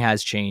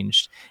has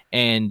changed.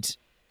 And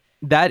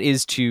that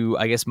is to,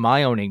 I guess,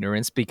 my own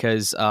ignorance,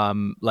 because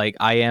like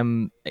I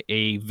am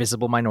a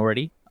visible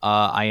minority.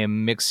 I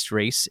am mixed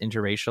race,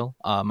 interracial.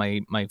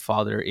 My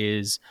father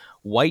is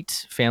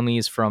white. Family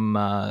is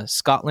from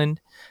Scotland,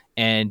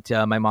 and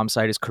my mom's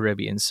side is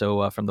Caribbean,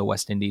 so from the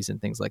West Indies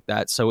and things like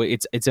that. So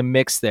it's a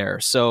mix there.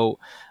 So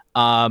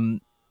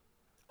um,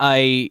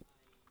 I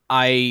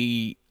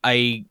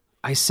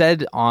I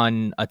said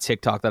on a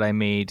TikTok that I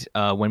made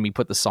when we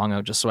put the song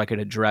out, just so I could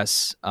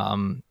address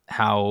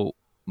how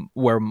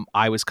where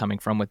I was coming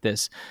from with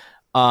this.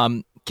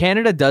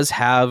 Canada does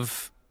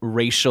have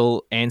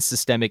racial and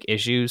systemic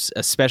issues,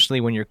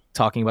 especially when you're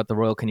talking about the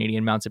Royal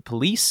Canadian Mounted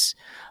Police,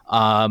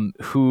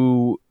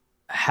 who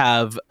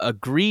have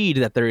agreed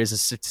that there is a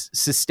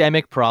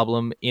systemic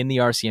problem in the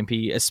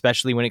RCMP,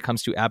 especially when it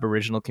comes to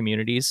Aboriginal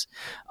communities.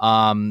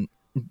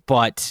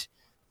 But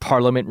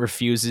Parliament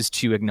refuses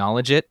to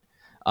acknowledge it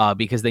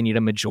because they need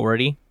a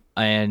majority,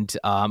 and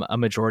a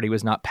majority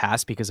was not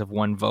passed because of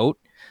one vote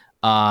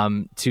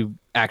to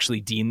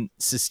actually deem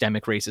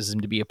systemic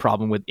racism to be a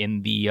problem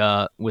within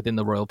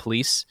the Royal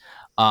Police.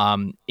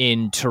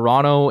 In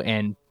Toronto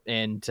and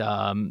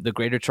the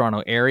Greater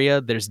Toronto area,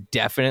 there's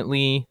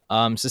definitely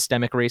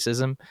systemic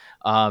racism.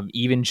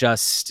 Even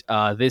just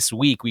this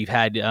week, we've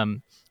had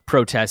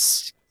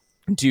protests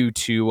due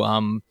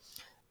to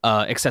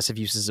excessive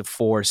uses of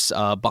force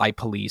by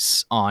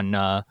police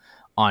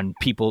on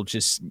people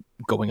just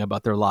going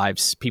about their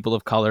lives, people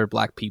of color,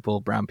 black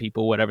people, brown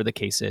people, whatever the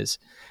case is.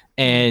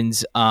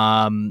 And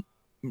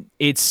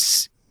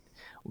it's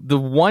the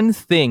one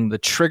thing, the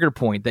trigger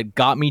point that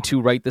got me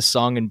to write the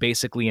song in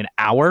basically an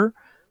hour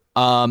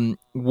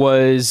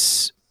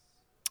was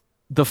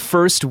the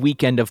first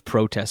weekend of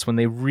protests when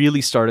they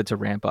really started to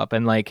ramp up.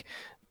 And like,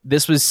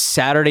 this was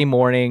Saturday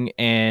morning,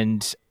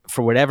 and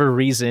for whatever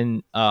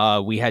reason,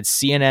 we had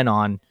CNN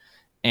on,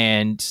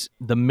 and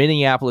the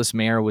Minneapolis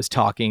mayor was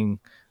talking.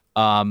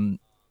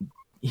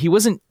 He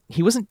wasn't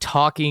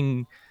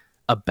talking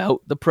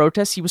about the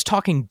protests. He was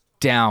talking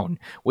down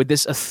with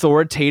this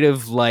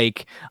authoritative,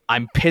 like,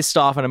 I'm pissed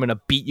off and I'm going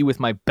to beat you with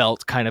my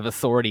belt kind of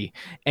authority.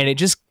 And it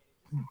just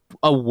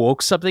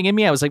awoke something in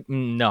me. I was like,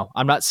 no,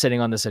 I'm not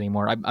sitting on this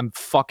anymore. I'm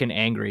fucking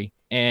angry.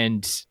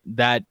 And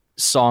that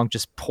song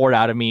just poured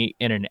out of me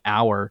in an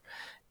hour.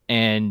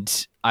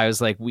 And I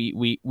was like,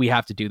 we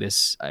have to do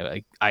this.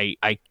 I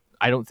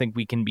don't think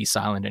we can be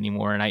silent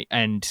anymore.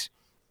 And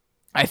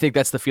I think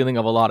that's the feeling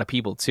of a lot of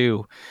people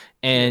too.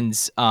 And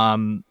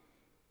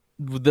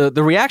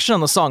the reaction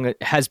on the song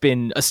has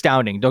been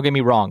astounding. Don't get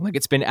me wrong. Like,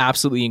 it's been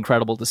absolutely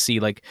incredible to see,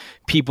 like,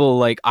 people,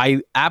 like, I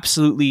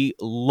absolutely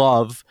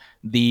love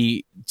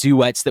the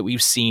duets that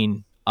we've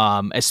seen,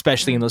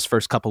 especially in those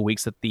first couple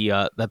weeks that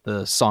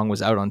the song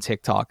was out on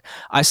TikTok.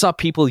 I saw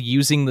people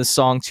using the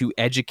song to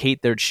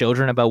educate their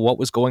children about what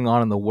was going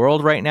on in the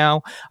world right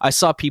now. I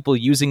saw people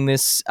using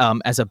this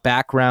as a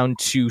background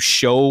to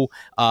show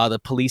the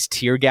police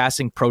tear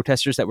gassing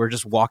protesters that were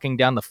just walking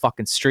down the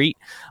fucking street.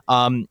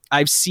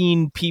 I've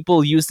seen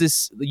people use the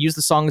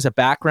song as a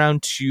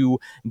background to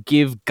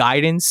give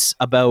guidance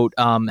about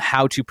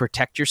how to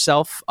protect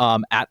yourself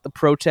at the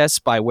protests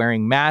by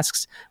wearing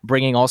masks,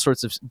 bringing all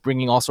sorts of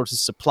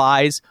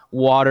supplies,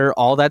 water,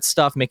 all that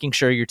stuff, making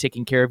sure you're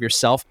taking care of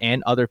yourself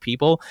and other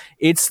people.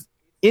 It's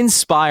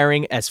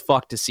inspiring as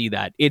fuck to see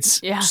that.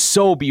 It's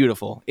so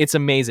beautiful. It's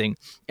amazing.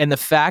 And the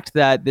fact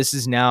that this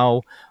is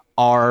now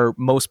our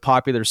most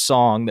popular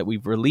song that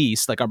we've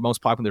released, like our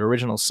most popular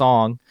original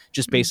song,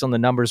 just based on the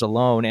numbers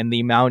alone, and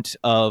the amount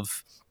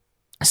of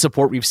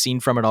support we've seen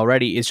from it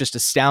already is just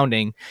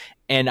astounding.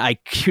 And I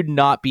could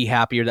not be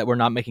happier that we're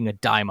not making a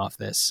dime off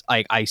this.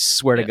 I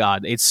swear to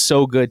God, it's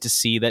so good to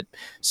see that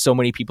so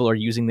many people are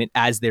using it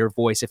as their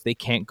voice if they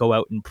can't go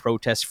out and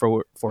protest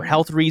for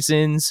health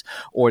reasons,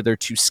 or they're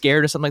too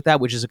scared or something like that,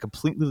 which is a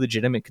completely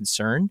legitimate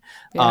concern.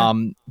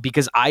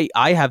 Because I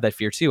have that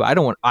fear too.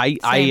 I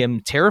am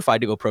terrified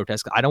to go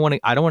protest. I don't want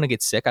to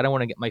get sick. I don't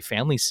want to get my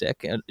family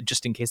sick,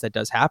 just in case that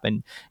does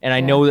happen. And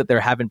I know that there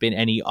haven't been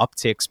any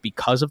upticks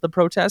because of the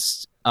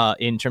protests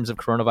in terms of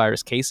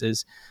coronavirus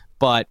cases,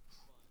 but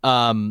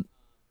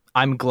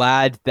I'm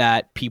glad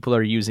that people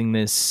are using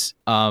this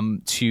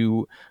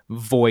to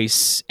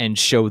voice and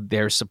show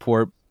their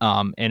support,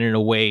 and in a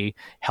way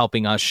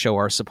helping us show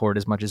our support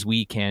as much as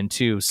we can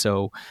too.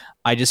 So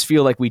I just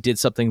feel like we did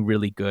something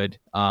really good,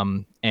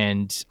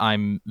 and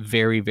I'm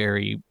very,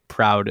 very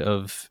proud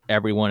of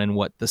everyone and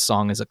what the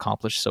song has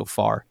accomplished so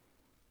far.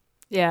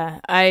 Yeah,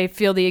 I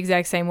feel the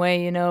exact same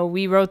way. You know,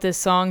 we wrote this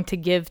song to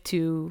give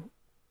to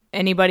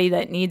anybody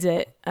that needs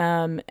it,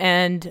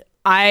 and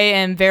I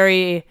am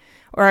very,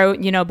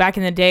 back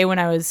in the day when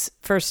I was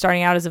first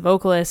starting out as a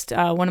vocalist,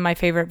 one of my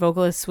favorite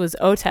vocalists was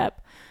OTEP.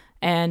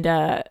 And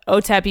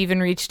OTEP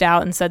even reached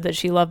out and said that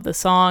she loved the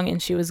song,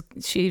 and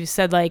she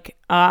said like,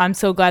 I'm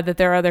so glad that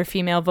there are other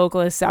female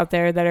vocalists out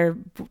there that are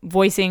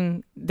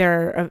voicing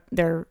their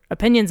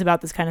opinions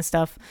about this kind of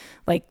stuff.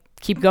 Like,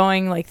 keep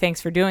going. Like,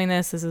 thanks for doing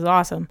this. This is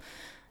awesome.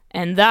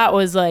 And that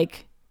was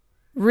like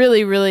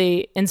really,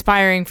 really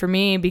inspiring for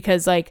me,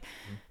 because like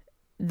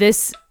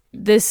this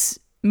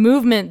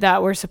movement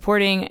that we're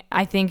supporting,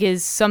 I think,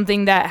 is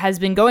something that has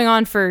been going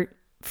on for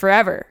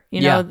forever.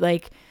 You know,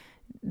 like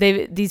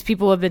these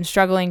people have been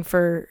struggling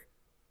for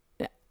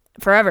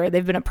forever.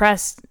 They've been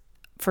oppressed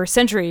for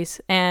centuries.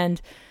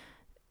 And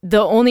the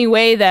only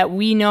way that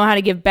we know how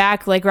to give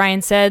back, like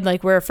Ryan said,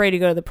 like we're afraid to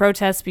go to the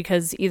protests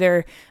because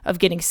either of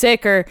getting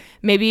sick or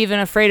maybe even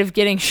afraid of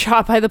getting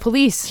shot by the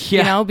police,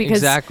 you know, because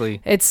exactly.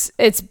 it's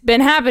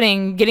been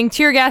happening, getting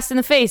tear gassed in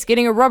the face,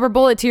 getting a rubber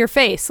bullet to your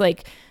face.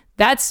 Like,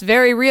 that's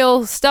very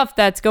real stuff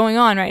that's going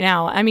on right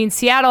now. I mean,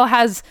 Seattle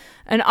has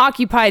an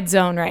occupied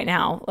zone right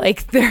now.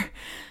 Like,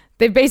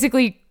 they've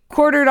basically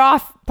quartered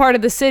off part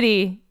of the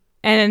city,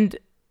 and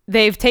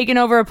they've taken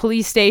over a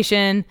police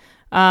station,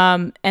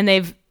 and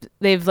they're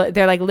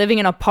like living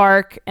in a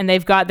park, and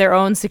they've got their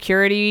own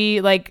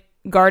security like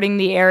guarding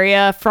the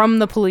area from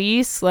the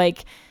police.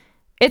 Like,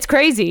 it's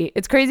crazy.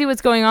 It's crazy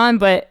what's going on,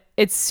 but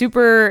it's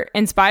super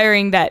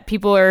inspiring that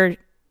people are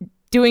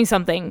doing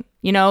something,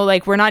 you know,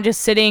 like we're not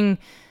just sitting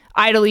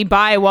idly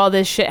by while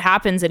this shit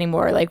happens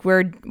anymore. Like,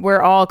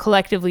 we're all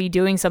collectively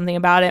doing something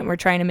about it, and we're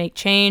trying to make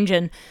change.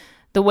 And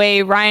the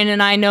way Ryan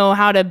and I know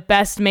how to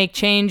best make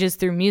change is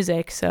through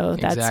music. So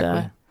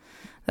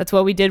that's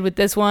what we did with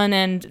this one.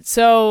 And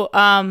so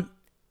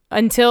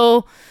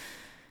until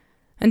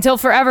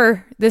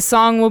forever, this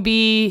song will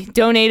be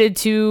donated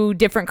to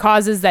different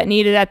causes that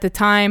need it at the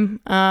time.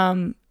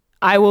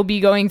 I will be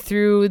going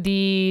through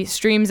the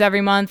streams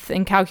every month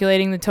and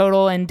calculating the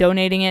total and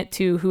donating it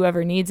to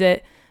whoever needs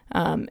it.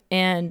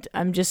 And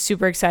I'm just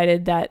super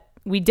excited that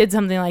we did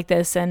something like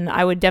this, and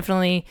I would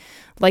definitely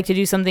like to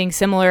do something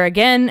similar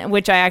again,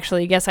 which I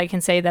actually guess I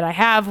can say that I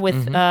have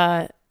with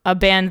a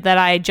band that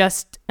I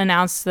just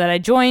announced that I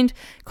joined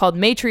called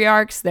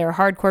Matriarchs. They're a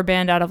hardcore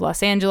band out of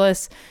Los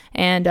Angeles,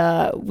 and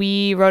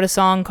we wrote a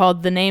song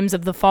called The Names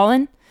of the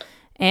Fallen,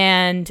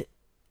 and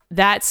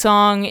that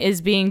song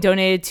is being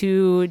donated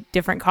to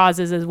different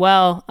causes as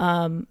well.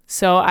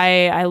 So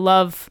I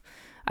love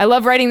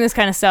writing this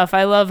kind of stuff.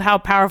 I love how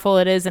powerful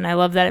it is, and I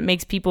love that it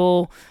makes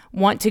people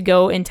want to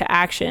go into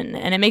action,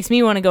 and it makes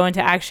me want to go into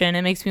action.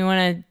 It makes me want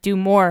to do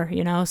more,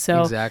 you know?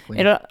 So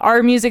exactly.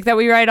 Our music that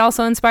we write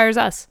also inspires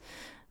us,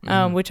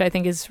 which I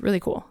think is really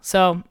cool.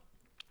 So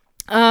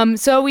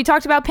we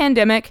talked about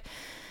Pandemic.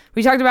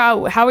 We talked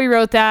about how we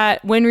wrote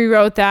that, when we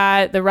wrote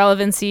that, the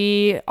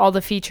relevancy, all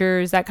the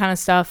features, that kind of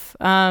stuff.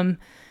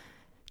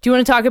 Do you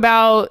want to talk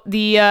about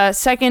the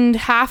second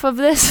half of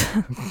this?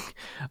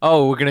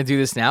 Oh, we're gonna do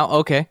this now?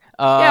 Okay.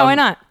 Yeah, why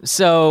not?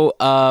 So,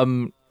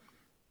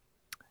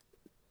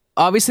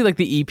 obviously, like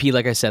the EP,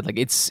 like I said, like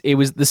it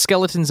was the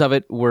skeletons of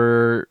it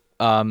were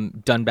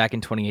done back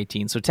in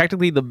 2018. So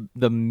technically,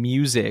 the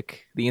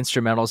music, the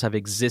instrumentals have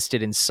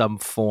existed in some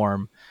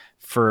form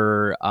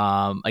for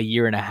a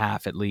year and a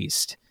half at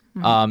least.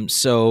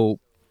 So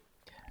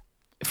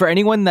for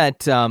anyone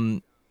that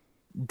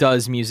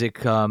does music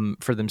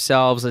for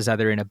themselves, as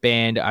either in a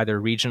band, either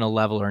regional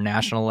level or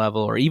national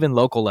level, or even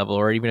local level,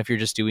 or even if you're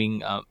just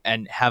doing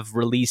and have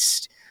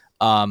released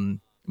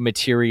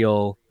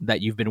material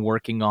that you've been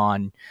working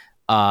on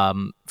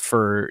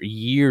for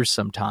years,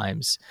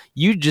 sometimes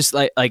you just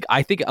like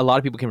I think a lot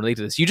of people can relate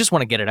to this. You just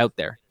want to get it out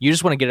there. You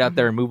just want to get it out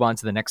there and move on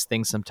to the next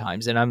thing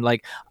sometimes. And I'm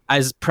like,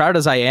 as proud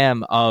as I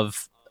am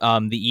of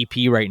the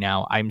EP right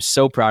now, I'm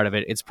so proud of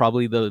it. It's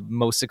probably the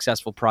most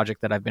successful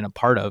project that I've been a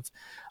part of.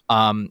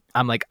 I'm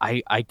like,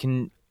 I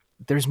can,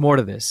 there's more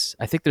to this.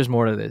 I think there's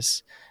more to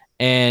this.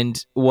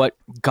 And what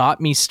got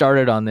me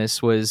started on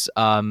this was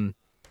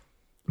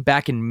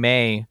back in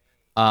May,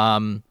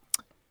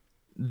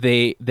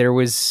 there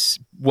was,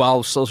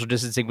 while social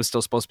distancing was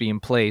still supposed to be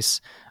in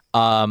place,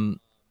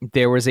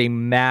 there was a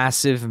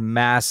massive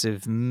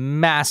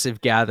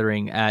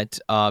gathering at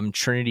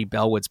Trinity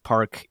Bellwoods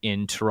Park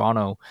in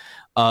Toronto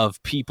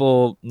of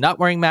people not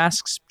wearing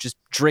masks, just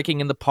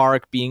drinking in the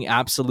park, being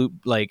absolute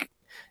like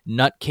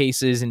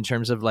nutcases in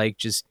terms of like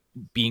just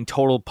being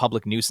total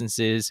public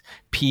nuisances,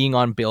 peeing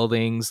on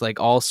buildings, like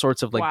all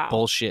sorts of like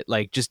bullshit,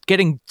 like just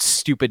getting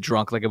stupid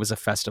drunk like it was a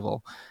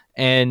festival.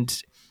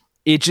 And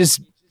it just,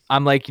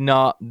 I'm like,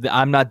 no,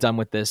 I'm not done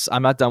with this.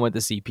 I'm not done with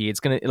this EP. It's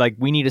gonna, like,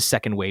 we need a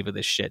second wave of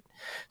this shit.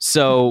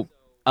 So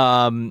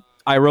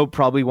I wrote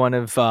probably one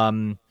of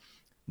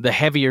the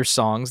heavier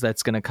songs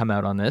that's gonna come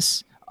out on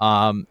this.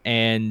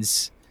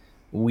 And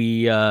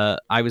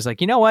I was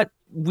like, you know what?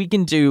 We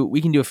can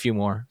do a few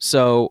more.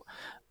 So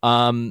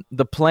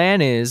the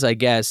plan is, I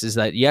guess, is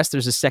that yes,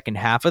 there's a second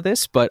half of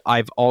this, but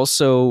I've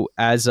also,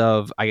 as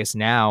of I guess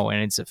now,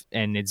 and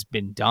it's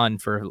been done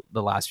for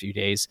the last few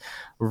days,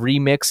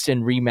 remixed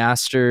and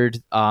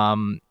remastered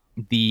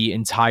the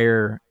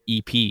entire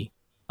EP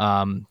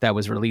that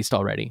was released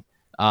already.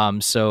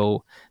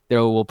 So there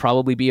will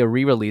probably be a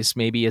re-release,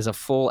 maybe as a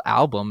full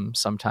album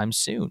sometime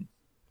soon.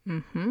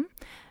 Mm-hmm.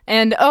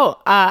 And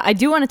I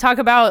do want to talk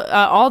about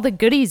all the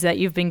goodies that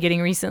you've been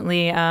getting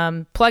recently,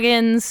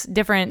 plugins,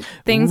 different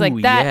things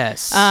like that.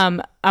 Yes.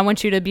 I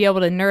want you to be able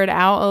to nerd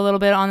out a little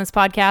bit on this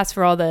podcast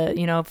for all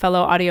the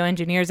fellow audio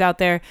engineers out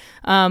there.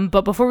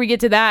 But before we get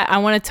to that, I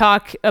want to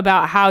talk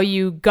about how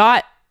you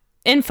got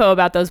info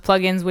about those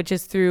plugins, which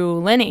is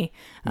through Lenny.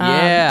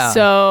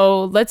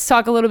 So let's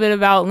talk a little bit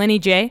about Lenny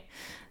J.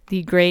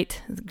 The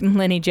great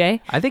Lenny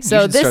J. I think you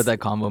should start that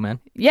combo,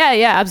 man.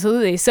 Yeah,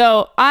 absolutely.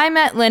 So I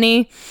met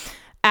Lenny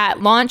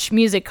at Launch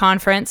Music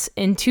Conference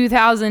in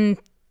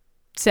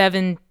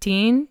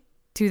 2017,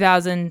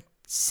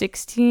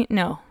 2016.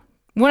 No,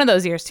 one of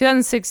those years,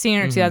 2016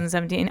 or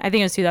 2017. I think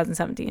it was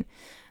 2017.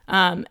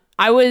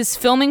 I was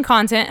filming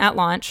content at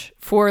Launch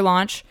for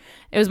Launch.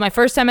 It was my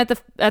first time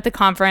at the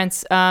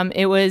conference.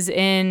 It was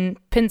in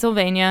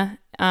Pennsylvania,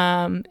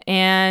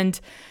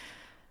 and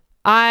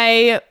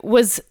I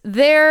was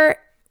there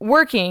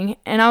working,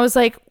 and I was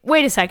like,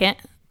 wait a second.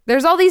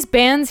 There's all these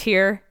bands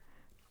here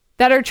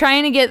that are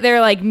trying to get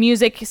their like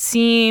music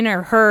seen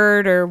or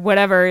heard or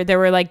whatever. There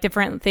were like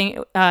different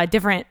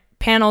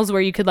panels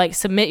where you could like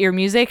submit your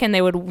music, and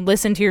they would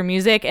listen to your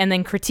music and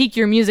then critique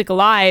your music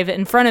live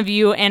in front of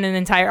you and an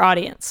entire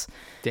audience.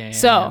 Damn.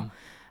 So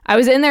I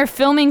was in there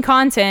filming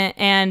content,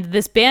 and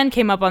this band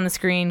came up on the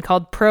screen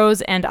called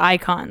Pros and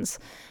Icons,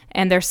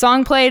 and their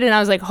song played, and I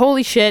was like,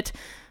 holy shit,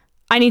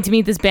 I need to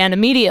meet this band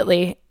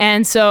immediately.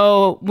 And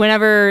so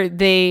whenever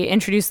they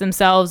introduced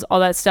themselves, all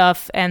that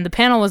stuff, and the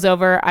panel was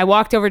over, I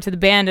walked over to the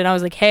band and I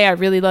was like, hey, I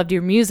really loved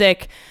your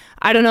music.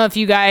 I don't know if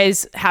you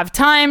guys have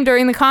time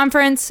during the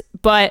conference,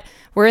 but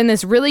we're in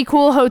this really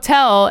cool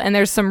hotel and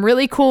there's some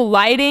really cool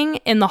lighting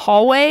in the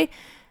hallway.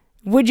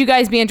 Would you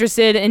guys be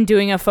interested in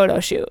doing a photo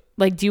shoot?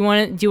 Like, do you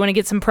want to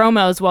get some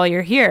promos while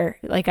you're here?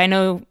 Like, I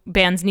know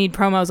bands need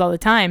promos all the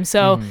time.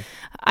 So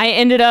I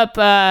ended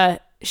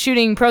up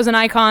shooting Pros and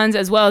Icons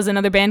as well as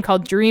another band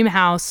called Dream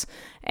House.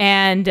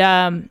 And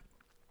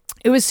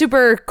it was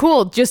super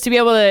cool just to be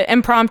able to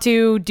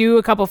impromptu do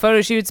a couple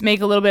photo shoots, make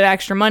a little bit of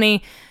extra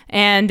money,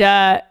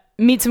 and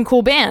meet some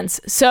cool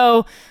bands.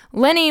 So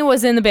Lenny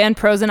was in the band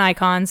Pros and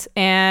Icons,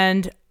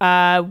 and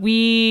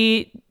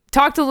we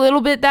talked a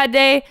little bit that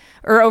day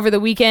or over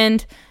the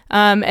weekend.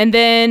 And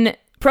then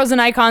Pros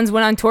and Icons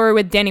went on tour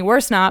with Danny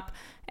Worsnop,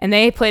 and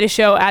they played a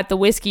show at the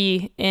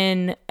Whiskey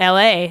in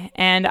LA.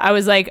 And I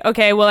was like,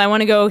 okay, well, I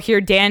want to go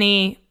hear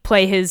Danny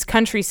play his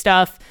country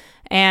stuff.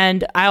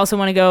 And I also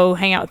want to go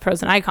hang out with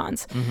Pros and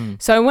Icons. Mm-hmm.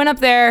 So I went up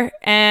there,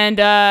 and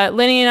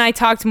Lenny and I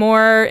talked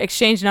more,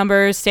 exchanged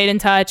numbers, stayed in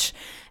touch.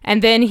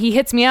 And then he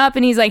hits me up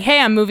and he's like, hey,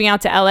 I'm moving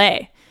out to LA.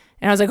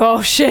 And I was like,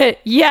 oh shit,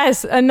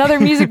 yes, another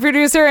music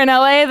producer in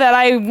LA that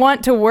I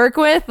want to work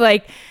with.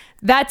 Like,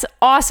 that's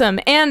awesome.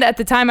 And at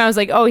the time I was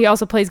like, oh, he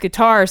also plays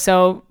guitar.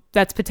 So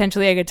that's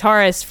potentially a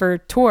guitarist for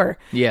tour,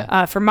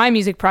 for my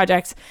music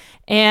projects.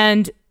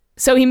 And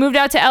so he moved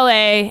out to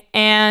LA,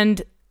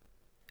 and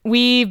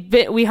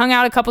we hung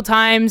out a couple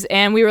times,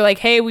 and we were like,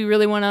 hey, we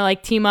really want to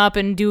like team up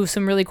and do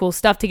some really cool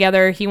stuff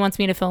together. He wants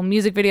me to film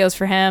music videos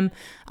for him.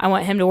 I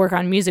want him to work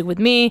on music with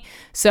me.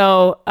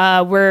 So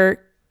we're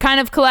kind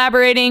of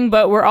collaborating,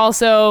 but we're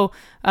also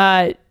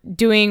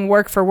doing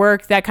work for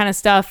work, that kind of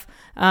stuff.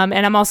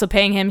 And I'm also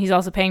paying him. He's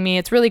also paying me.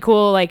 It's really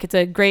cool. Like, it's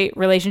a great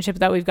relationship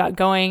that we've got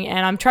going,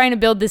 and I'm trying to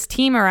build this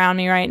team around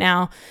me right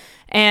now.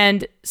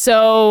 And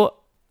so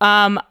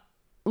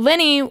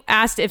Lenny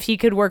asked if he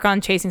could work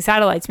on Chasing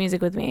Satellites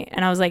music with me,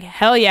 and I was like,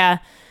 hell yeah.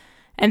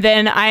 And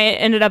then I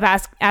ended up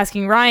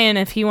asking Rian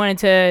if he wanted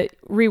to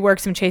rework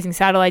some Chasing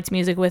Satellites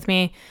music with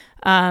me.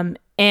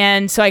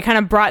 And so I kind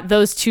of brought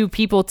those two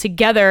people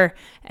together.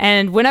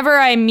 And whenever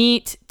I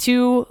meet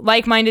two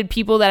like-minded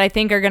people that I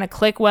think are going to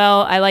click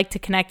well, I like to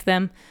connect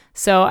them.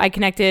 So I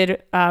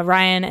connected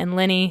Rian and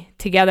Lenny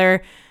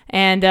together.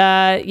 And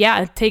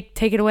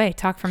take it away.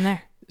 Talk from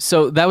there.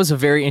 So that was a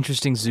very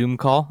interesting Zoom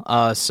call.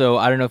 So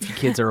I don't know if you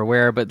kids are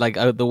aware, but like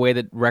the way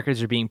that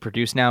records are being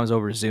produced now is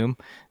over Zoom.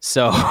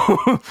 So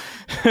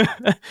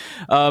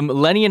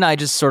Lenny and I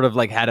just sort of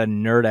like had a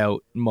nerd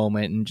out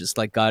moment and just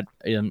like got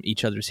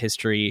each other's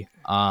history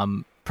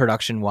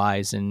production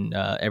wise and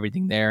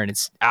everything there. And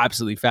it's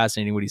absolutely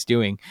fascinating what he's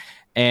doing.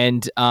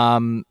 And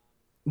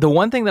the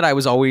one thing that I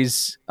was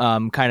always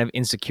kind of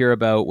insecure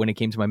about when it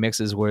came to my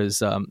mixes was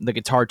the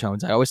guitar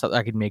tones. I always thought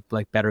I could make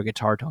like better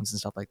guitar tones and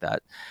stuff like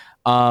that.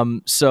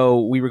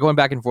 So we were going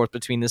back and forth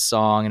between this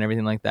song and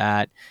everything like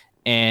that.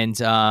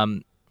 And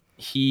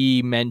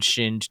he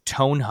mentioned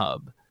Tone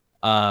Hub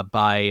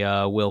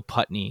by Will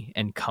Putney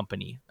and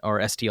Company, or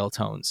STL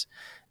Tones.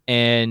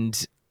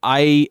 And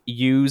I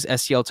use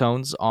STL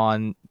Tones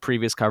on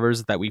previous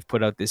covers that we've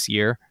put out this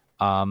year.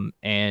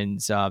 And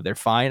they're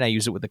fine. I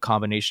use it with a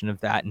combination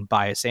of that and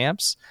bias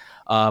amps.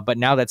 But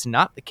now that's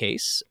not the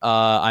case.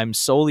 I'm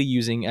solely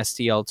using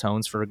STL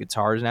Tones for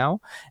guitars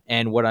now.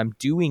 And what I'm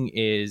doing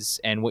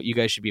is, and what you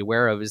guys should be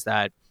aware of, is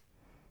that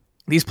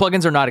these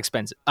plugins are not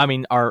expensive. I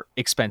mean, are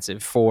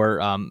expensive for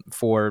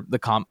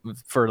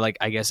like,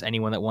 I guess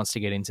anyone that wants to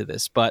get into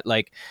this. But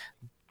like,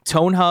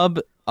 Tone Hub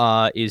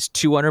is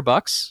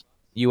 $200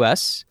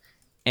 US,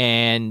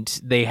 and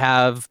they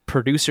have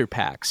producer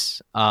packs.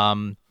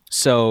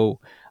 So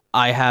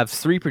I have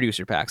 3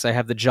 producer packs. I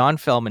have the John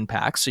Feldman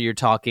pack, so you're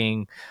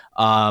talking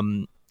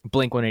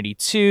Blink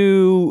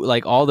 182,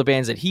 like all the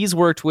bands that he's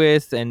worked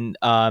with, and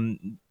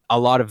a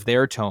lot of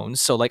their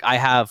tones. So like I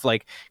have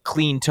like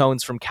clean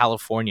tones from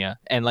California,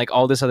 and like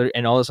all this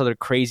other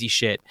crazy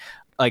shit,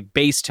 like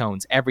bass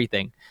tones,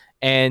 everything.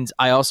 And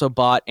I also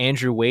bought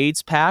Andrew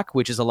Wade's pack,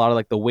 which is a lot of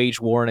like the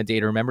Wage War and A Day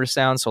to Remember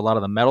sound, so a lot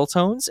of the metal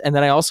tones. And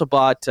then I also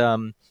bought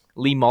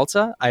Lee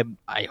Malta. I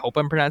hope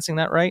I'm pronouncing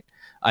that right.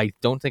 I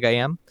don't think I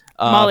am.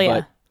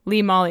 Malia.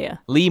 Lee Malia.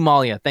 Lee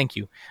Malia, thank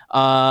you.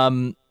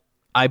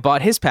 I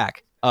bought his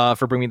pack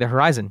for Bring Me the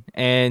Horizon,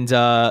 and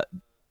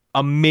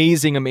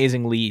amazing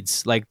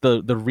leads. Like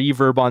the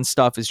reverb on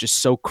stuff is just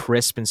so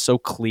crisp and so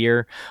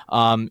clear.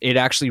 It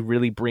actually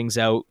really brings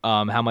out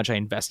how much I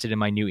invested in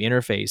my new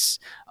interface,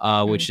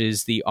 which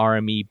is the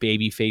RME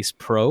Babyface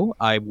Pro.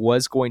 I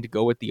was going to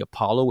go with the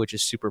Apollo, which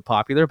is super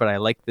popular, but I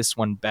like this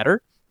one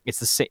better.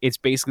 It's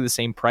basically the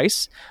same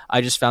price.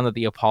 I just found that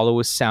the Apollo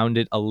was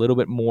sounded a little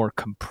bit more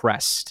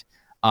compressed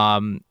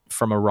from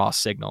a raw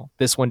signal.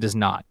 This one does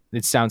not.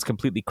 It sounds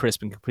completely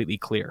crisp and completely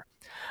clear.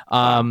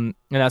 And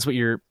that's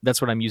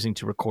what I'm using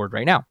to record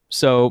right now.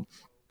 So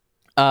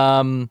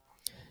once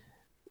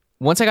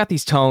I got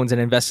these tones and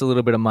invested a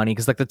little bit of money,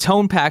 because like the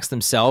tone packs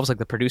themselves, like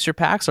the producer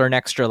packs, are an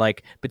extra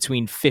like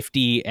between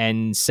 $50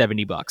 and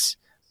 $70.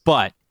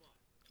 But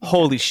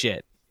holy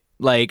shit.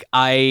 Like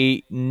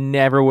I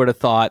never would have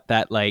thought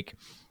that like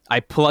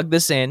I plug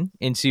this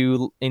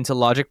into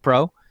Logic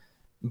Pro,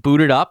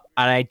 boot it up,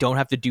 and I don't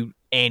have to do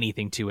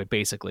anything to it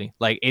basically.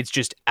 Like it's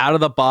just out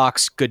of the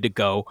box, good to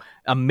go.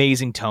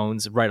 Amazing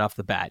tones right off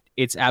the bat.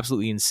 It's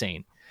absolutely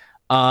insane.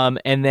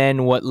 And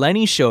then what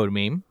Lenny showed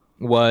me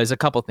was a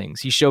couple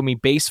things. He showed me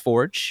Bass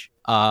Forge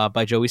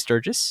by Joey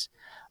Sturgis.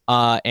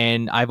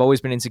 And I've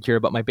always been insecure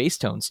about my bass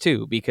tones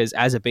too, because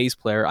as a bass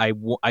player,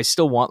 I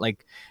still want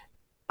like,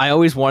 I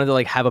always wanted to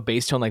like have a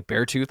bass tone like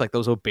Beartooth, like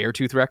those old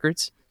Beartooth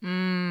records,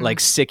 like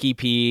Sick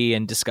EP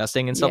and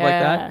Disgusting and stuff like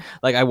that.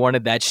 Like I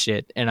wanted that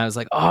shit, and I was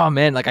like, oh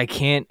man, like I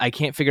can't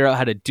figure out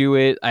how to do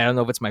it. I don't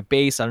know if it's my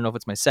bass, I don't know if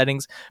it's my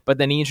settings. But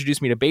then he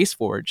introduced me to Bass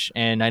Forge,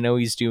 and I know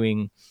he's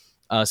doing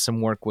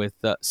some work with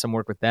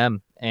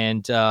them,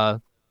 and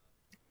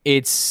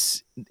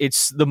it's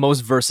the most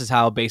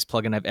versatile bass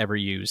plugin I've ever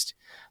used,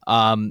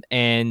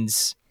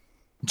 and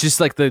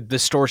just like the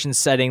distortion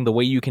setting, the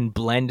way you can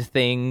blend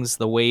things,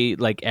 the way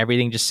like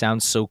everything just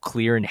sounds so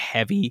clear and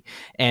heavy.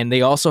 And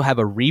they also have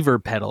a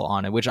reverb pedal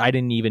on it, which I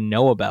didn't even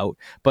know about.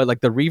 But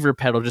like the reverb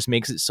pedal just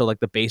makes it so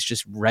like the bass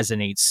just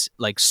resonates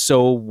like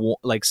so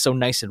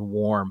nice and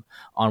warm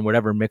on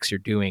whatever mix you're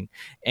doing.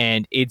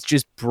 And it's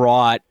just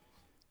brought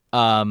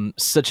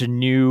such a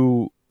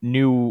new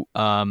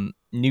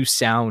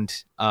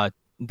sound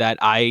that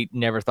I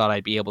never thought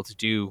I'd be able to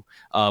do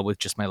with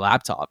just my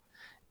laptop.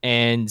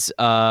 And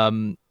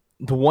the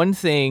one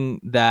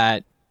thing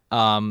that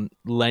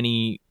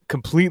Lenny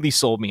completely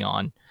sold me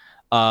on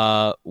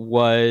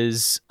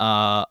was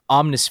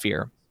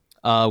Omnisphere,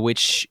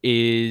 which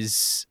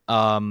is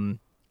a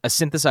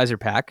synthesizer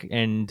pack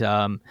and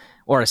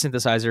or a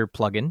synthesizer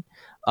plugin.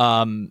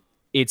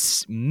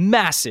 It's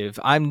massive.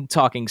 I'm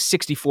talking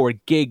 64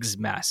 gigs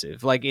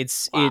massive. Like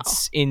it's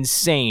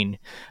insane.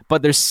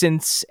 But there's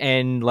synths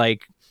and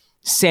like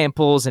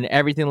samples and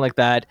everything like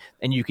that,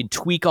 and you can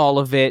tweak all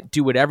of it,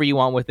 do whatever you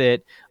want with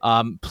it,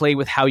 play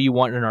with how you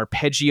want an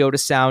arpeggio to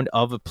sound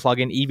of a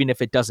plugin, even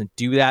if it doesn't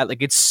do that.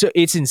 Like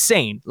it's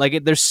insane.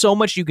 Like there's so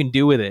much you can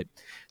do with it.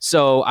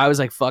 So I was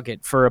like, fuck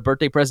it, for a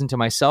birthday present to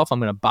myself,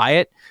 I'm gonna buy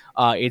it.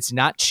 It's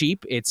not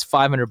cheap. It's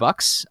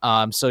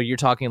 $500. So you're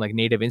talking like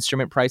Native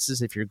Instrument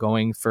prices if you're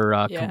going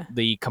for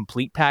the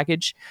complete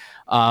package.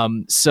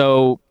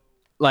 So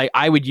like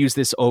I would use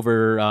this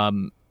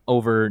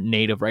over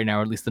Native right now,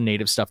 or at least the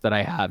Native stuff that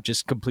I have,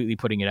 just completely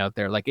putting it out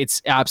there. Like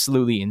it's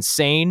absolutely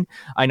insane.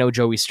 I know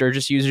Joey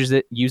Sturgis uses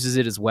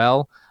it as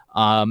well.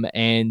 Like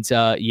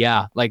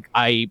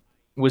I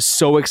was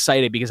so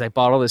excited because I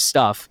bought all this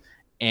stuff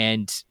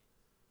and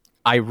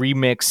I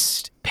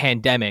remixed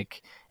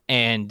Pandemic,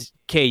 and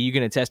Kay, you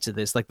can attest to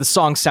this. Like the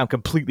songs sound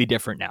completely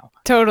different now.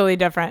 Totally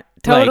different.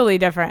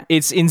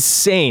 It's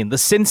insane. The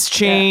synths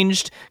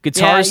changed.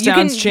 Guitar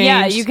sounds changed.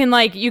 Yeah, you can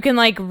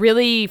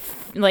really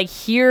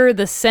hear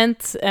the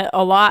synths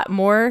a lot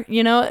more.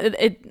 You know,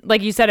 it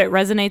like you said, it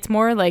resonates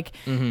more. Like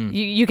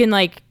you can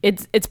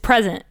it's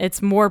present.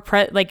 It's more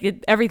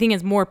everything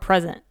is more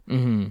present.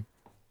 Mm-hmm.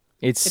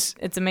 It's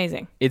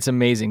amazing. It's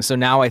amazing. So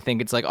now I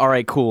think it's like, all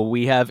right, cool.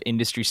 We have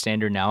industry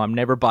standard now. I'm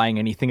never buying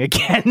anything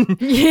again.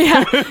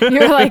 Yeah.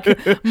 You're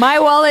like, my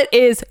wallet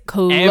is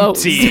closed.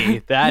 Empty.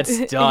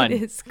 That's done.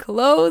 It is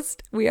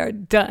closed. We are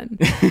done.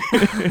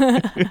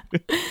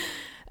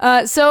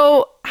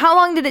 So how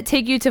long did it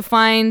take you to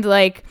find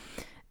like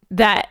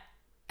that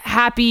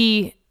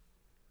happy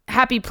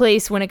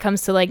place when it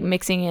comes to like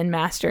mixing and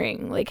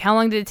mastering? Like how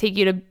long did it take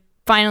you to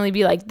finally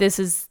be like, this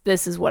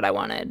is what I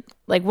wanted?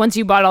 Like, once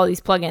you bought all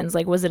these plugins,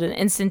 like, was it an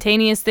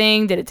instantaneous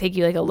thing? Did it take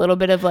you like a little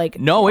bit of like a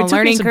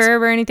learning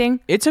curve or anything?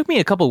 It took me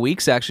a couple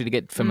weeks actually to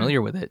get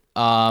familiar with it.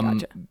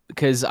 Gotcha.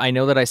 Because I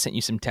know that I sent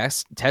you some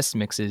test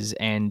mixes,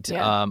 and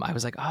I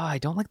was like, oh, I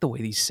don't like the way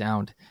these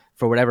sound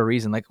for whatever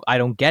reason. Like, I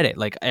don't get it.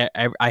 Like,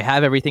 I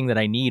have everything that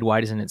I need.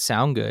 Why doesn't it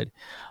sound good?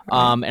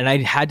 Right. And I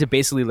had to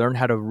basically learn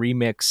how to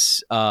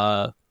remix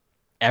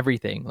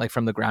everything, like,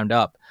 from the ground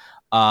up.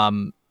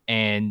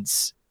 And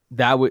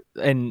that would,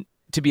 and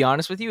to be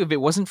honest with you, if it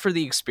wasn't for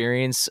the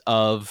experience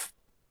of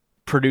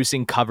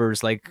producing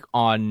covers like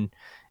on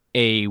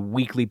a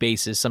weekly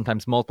basis,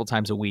 sometimes multiple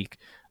times a week,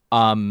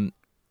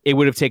 it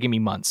would have taken me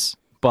months.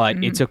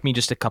 But it took me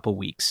just a couple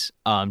weeks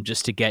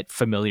just to get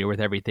familiar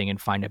with everything and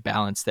find a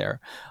balance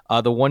there.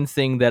 The one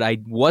thing that I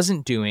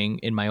wasn't doing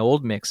in my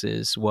old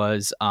mixes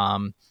was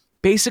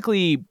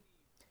basically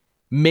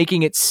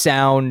making it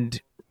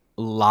sound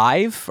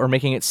live or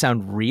making it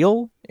sound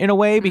real in a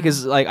way,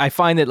 because like I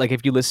find that like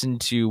if you listen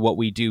to what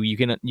we do, you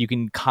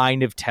can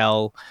kind of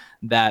tell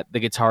that the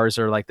guitars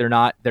are like they're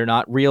not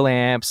real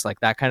amps, like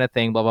that kind of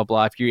thing, blah blah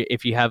blah.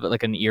 If you have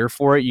like an ear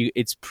for it,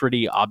 it's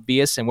pretty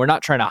obvious, and we're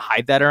not trying to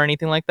hide that or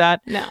anything like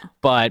that. No.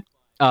 But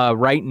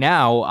right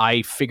now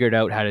I figured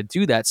out how to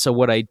do that. So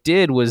what I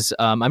did was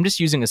I'm just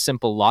using a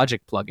simple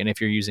Logic plugin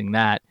if you're using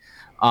that,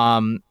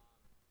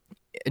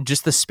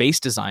 just the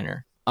Space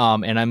Designer.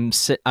 And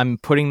I'm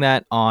putting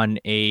that on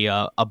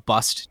a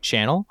bust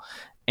channel,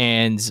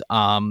 and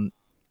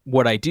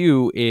what I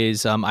do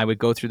is I would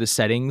go through the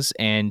settings,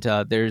 and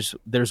there's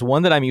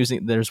one that I'm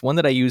using. There's one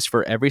that I use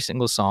for every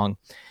single song,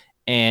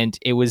 and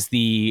it was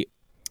the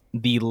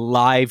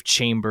live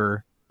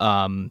chamber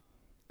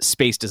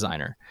Space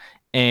Designer,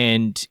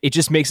 and it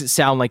just makes it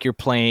sound like you're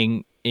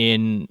playing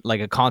in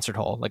like a concert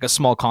hall, like a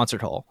small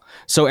concert hall.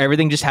 So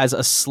everything just has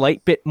a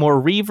slight bit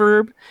more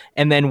reverb.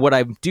 And then what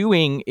I'm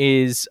doing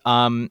is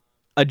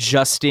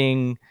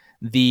adjusting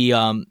the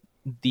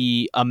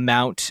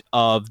amount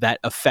of that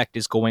effect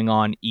is going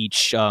on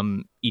each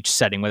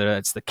setting, whether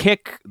that's the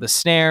kick, the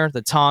snare,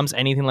 the toms,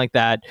 anything like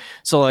that.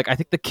 So like I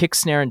think the kick,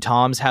 snare, and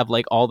toms have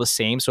like all the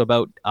same. So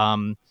about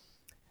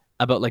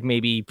like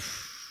maybe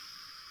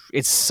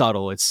it's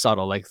subtle,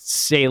 like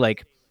say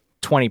like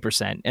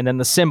 20%, and then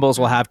the cymbals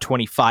will have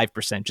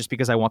 25% just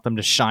because I want them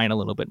to shine a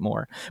little bit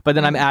more. But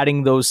then I'm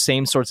adding those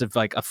same sorts of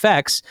like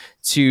effects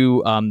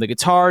to the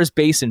guitars,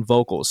 bass, and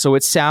vocals, so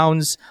it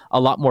sounds a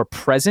lot more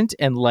present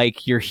and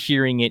like you're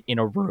hearing it in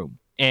a room.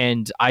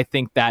 And I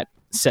think that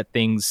set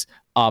things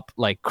up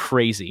like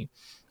crazy.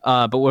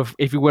 But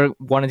if you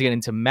wanted to get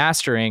into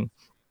mastering,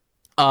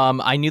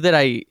 I knew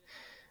that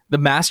the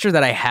master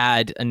that I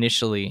had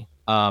initially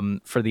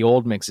for the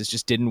old mixes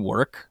just didn't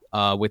work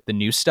with the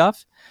new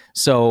stuff.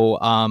 So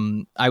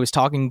I was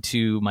talking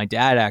to my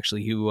dad,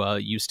 actually, who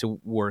used to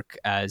work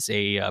as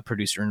a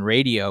producer in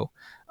radio,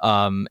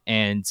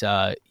 and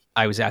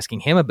I was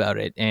asking him about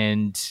it,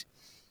 and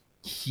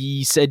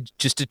he said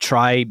just to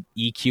try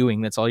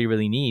EQing. That's all you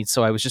really need.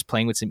 So I was just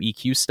playing with some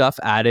EQ stuff,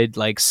 added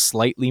like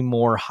slightly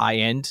more high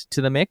end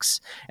to the mix,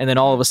 and then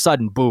all of a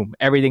sudden, boom,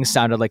 everything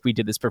sounded like we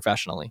did this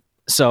professionally.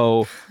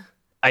 So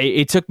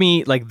it took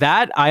me like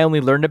that. I only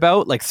learned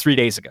about like 3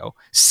 days ago.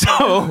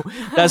 So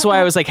that's why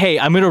I was like, hey,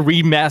 I'm going to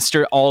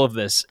remaster all of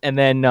this, and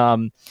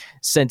then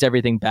sent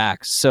everything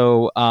back.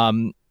 So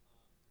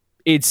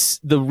it's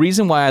the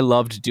reason why I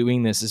loved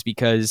doing this is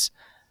because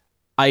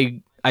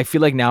I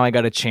feel like now I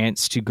got a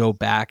chance to go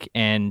back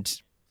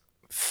and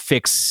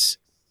fix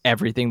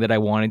everything that I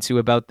wanted to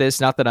about this.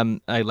 Not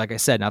that like I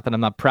said, not that I'm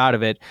not proud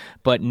of it,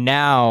 but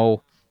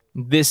now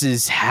this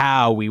is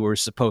how we were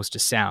supposed to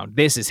sound.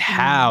 This is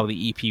how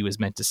the EP was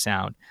meant to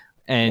sound.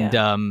 And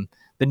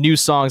the new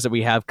songs that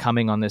we have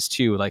coming on this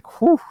too, like,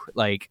 whew,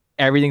 like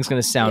everything's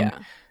going to sound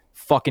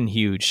fucking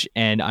huge.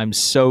 And I'm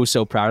so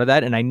proud of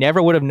that. And I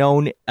never would have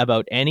known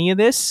about any of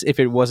this if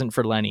it wasn't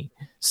for Lenny.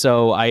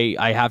 So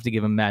I have to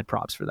give him mad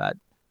props for that.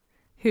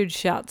 Huge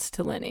shouts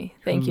to Lenny.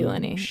 Thank you,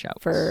 Lenny,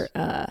 for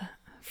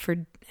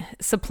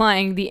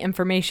supplying the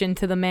information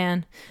to the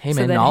man. Hey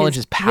man, knowledge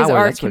is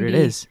power. That's what it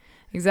is.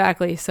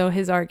 Exactly. So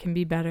his art can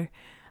be better.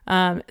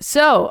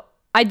 So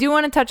I do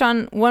want to touch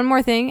on one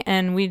more thing,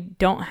 and we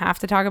don't have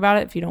to talk about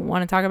it if you don't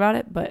want to talk about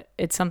it, but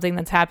it's something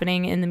that's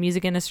happening in the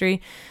music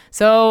industry.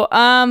 So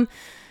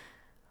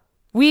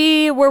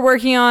we were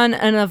working on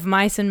an Of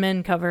Mice and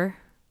Men cover.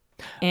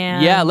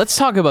 And yeah, let's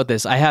talk about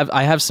this. I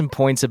have some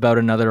points about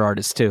another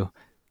artist too.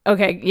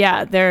 Okay,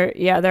 there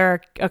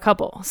are a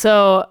couple.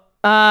 So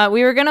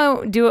we were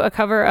gonna do a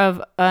cover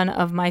of an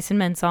Of Mice and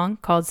Men song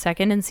called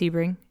Second and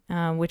Sebring,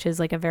 which is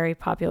like a very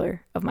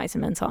popular Of Mice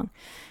and Men song.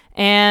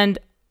 And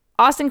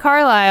Austin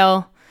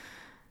Carlisle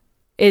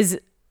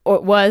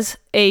was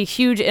a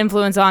huge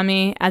influence on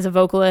me as a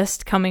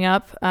vocalist coming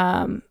up.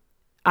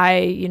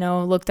 I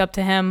looked up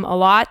to him a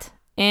lot,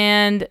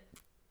 and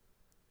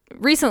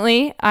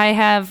recently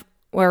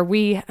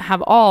we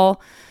have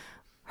all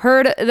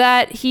heard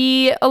that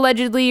he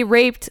allegedly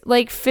raped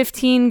like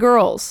 15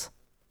 girls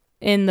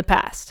in the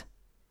past.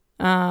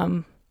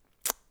 And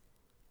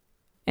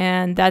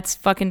and that's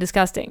fucking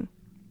disgusting.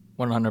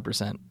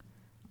 100%.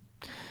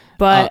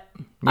 But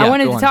I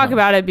wanted to talk sorry.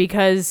 about it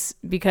because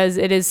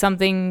it is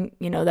something,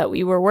 that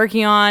we were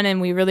working on and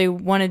we really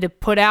wanted to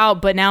put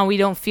out, but now we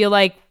don't feel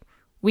like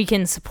we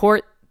can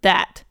support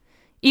that.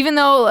 Even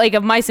though like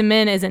Of Mice and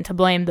Men isn't to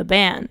blame the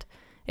band.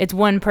 It's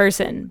one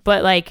person,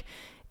 but like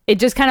it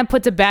just kind of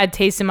puts a bad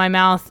taste in my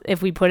mouth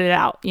if we put it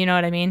out. You know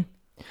what I mean?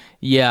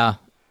 Yeah.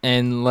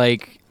 And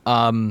like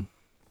can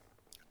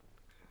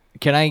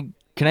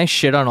I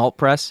shit on alt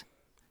press?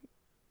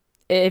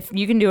 If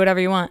you can do whatever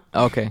you want.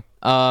 Okay.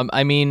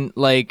 I mean,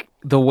 like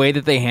the way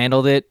that they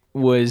handled it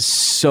was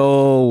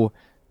so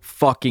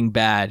fucking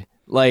bad.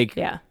 Like,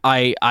 Yeah.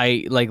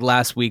 I like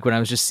last week when I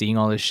was just seeing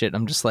all this shit,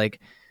 I'm just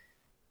like,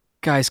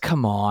 guys,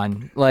 come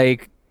on.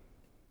 Like,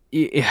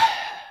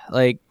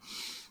 like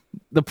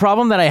the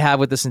problem that I have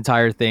with this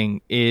entire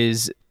thing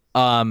is,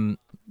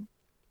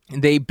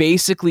 they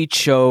basically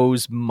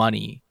chose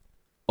money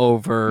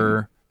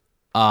over,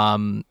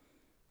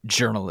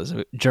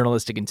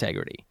 journalistic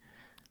integrity.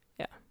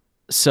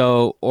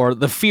 So, or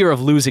the fear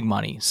of losing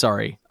money,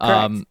 sorry.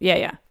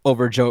 Yeah.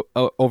 Over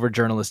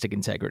journalistic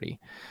integrity.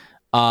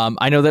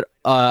 I know that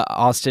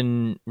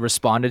Austin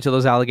responded to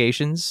those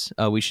allegations.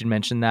 We should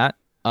mention that.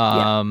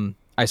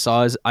 I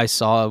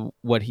saw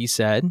what he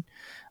said.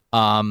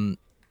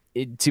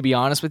 To be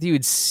honest with you,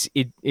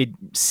 it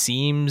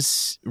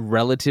seems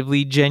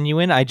relatively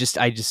genuine. I just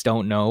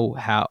don't know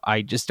how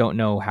I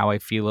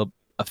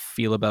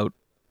feel about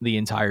the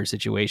entire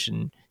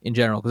situation in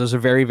general, because those are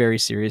very, very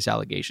serious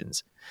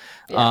allegations.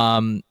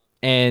 Yeah.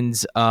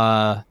 And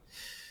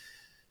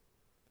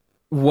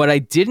what I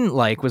didn't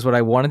like was what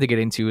I wanted to get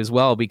into as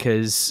well,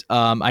 because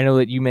I know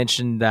that you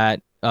mentioned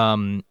that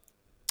Of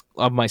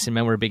Mice and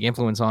Men were a big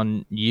influence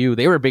on you.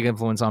 They were a big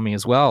influence on me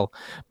as well.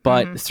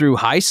 But through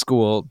high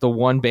school, the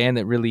one band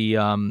that really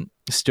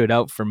stood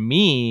out for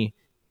me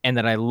and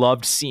that I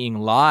loved seeing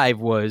live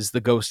was The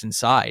Ghost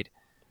Inside.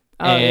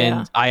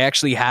 And I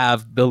actually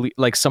have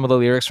some of the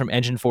lyrics from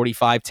Engine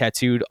 45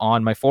 tattooed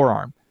on my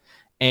forearm.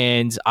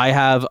 And I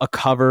have a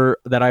cover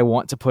that I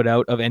want to put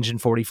out of Engine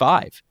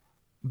 45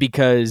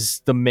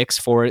 because the mix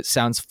for it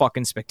sounds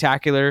fucking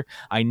spectacular.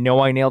 I know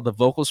I nailed the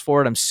vocals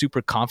for it. I'm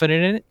super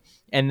confident in it.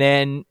 And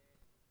then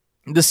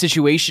the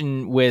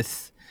situation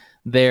with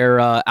their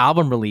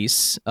album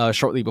release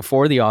shortly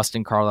before the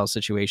Austin Carlisle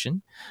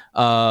situation,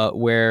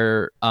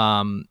 where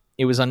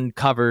it was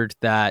uncovered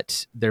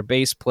that their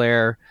bass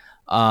player,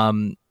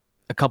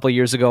 a couple of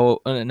years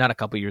ago, not a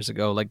couple of years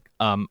ago, like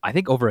I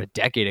think over a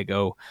decade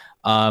ago,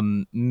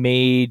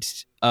 made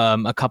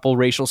a couple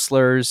racial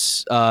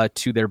slurs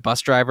to their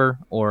bus driver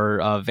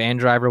or van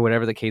driver,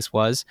 whatever the case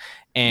was,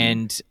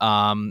 and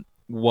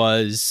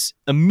was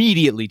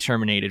immediately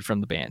terminated from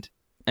the band.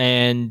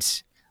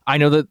 And I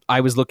know that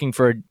I was looking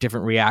for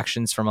different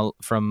reactions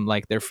from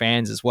like their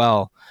fans as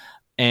well,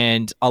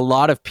 and a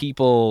lot of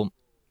people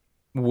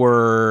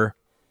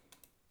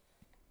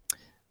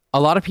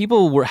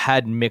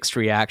had mixed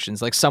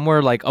reactions. Like some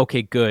were like,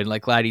 okay, good,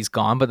 like glad he's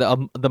gone. But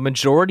the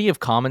majority of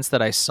comments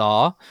that I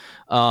saw,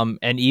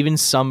 and even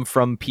some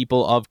from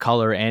people of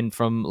color and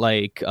from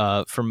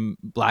from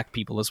Black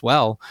people as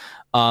well,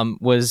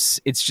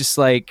 it's just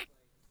like,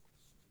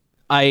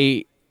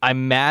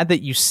 I'm mad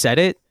that you said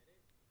it,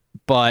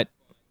 but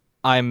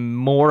I'm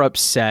more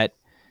upset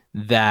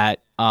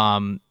that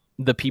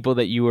the people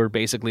that you were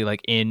basically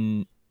like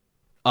in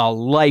a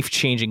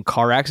life-changing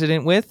car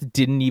accident with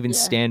didn't even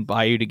stand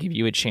by you to give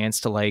you a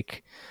chance to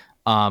like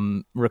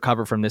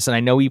recover from this. And I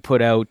know he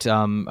put out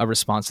a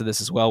response to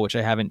this as well, which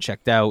I haven't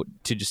checked out,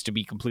 to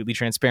be completely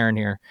transparent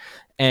here.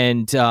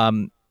 And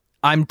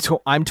I'm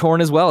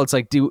torn as well. It's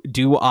like,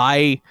 do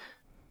I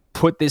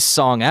put this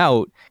song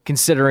out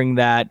considering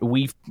that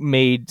we've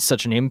made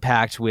such an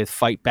impact with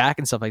Fight Back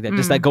and stuff like that?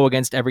 Does that go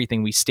against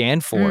everything we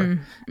stand for?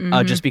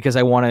 Just because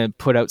I want to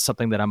put out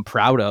something that I'm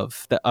proud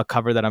of, a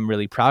cover that I'm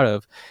really proud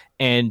of,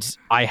 and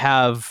I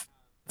have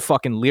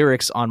fucking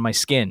lyrics on my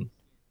skin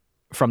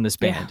from this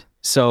band.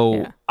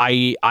 So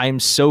I'm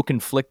so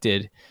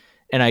conflicted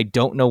and I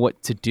don't know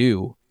what to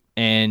do.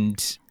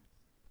 And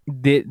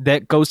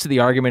that goes to the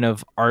argument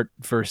of art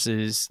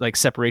versus like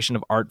separation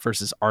of art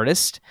versus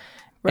artist.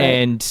 Right.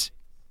 And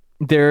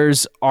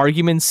there's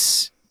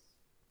arguments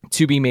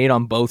to be made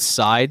on both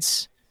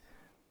sides.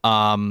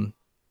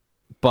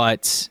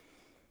 But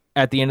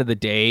at the end of the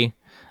day,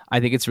 I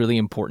think it's really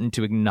important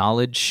to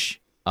acknowledge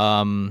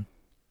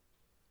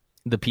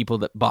the people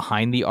that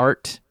behind the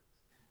art.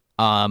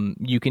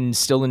 You can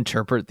still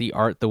interpret the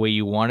art the way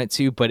you want it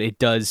to, but it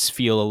does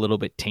feel a little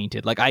bit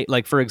tainted.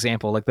 Like for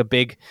example, like the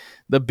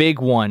big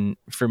one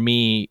for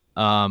me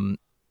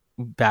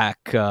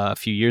back a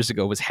few years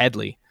ago was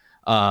Headley.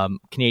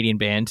 Canadian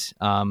band.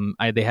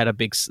 They had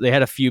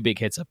a few big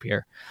hits up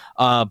here,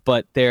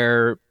 but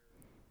their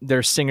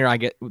singer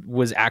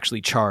was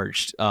actually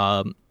charged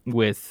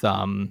with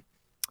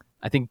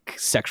I think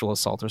sexual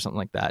assault or something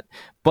like that.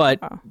 But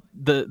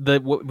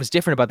what was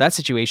different about that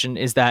situation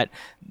is that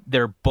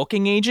their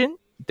booking agent,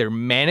 their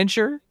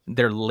manager,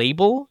 their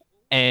label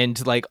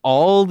and like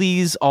all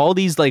these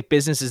like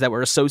businesses that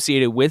were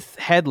associated with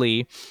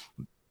Headley,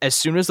 as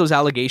soon as those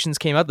allegations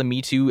came out, the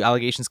Me Too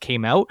allegations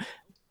came out,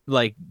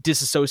 like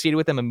disassociated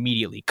with them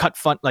immediately, cut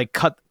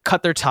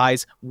their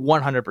ties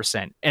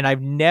 100%. And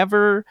I've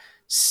never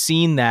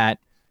seen that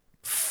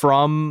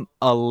from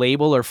a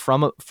label or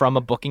from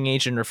a booking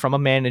agent or from a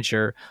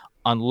manager,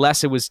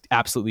 unless it was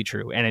absolutely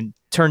true. And it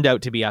turned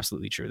out to be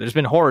absolutely true. There's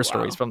been horror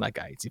stories from that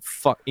guy.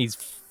 He's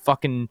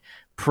fucking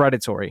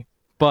predatory.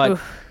 But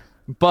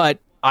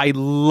I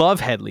love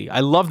Headley.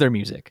 I love their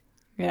music.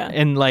 Yeah.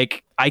 And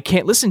like I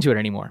can't listen to it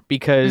anymore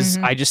because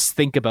I just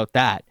think about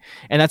that.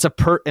 And that's a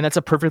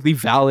perfectly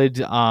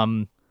valid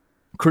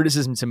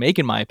criticism to make,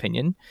 in my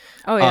opinion.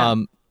 Oh yeah.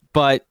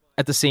 But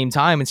at the same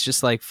time, it's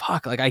just like,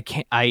 fuck, like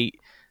I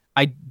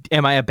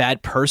am I a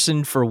bad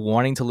person for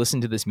wanting to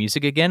listen to this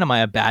music again? Am I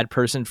a bad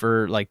person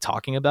for like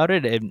talking about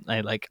it? And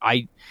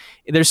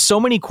there's so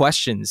many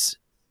questions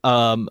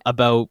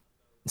about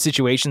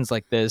situations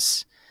like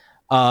this.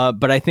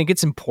 But I think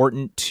it's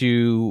important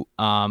to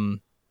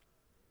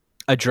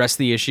address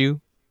the issue,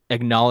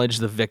 acknowledge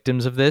the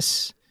victims of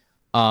this,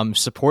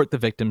 support the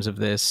victims of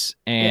this,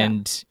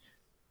 and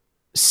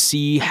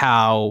see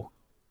how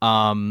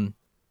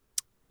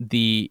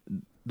the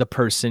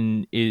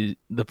person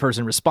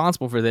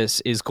responsible for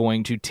this is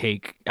going to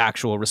take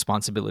actual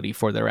responsibility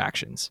for their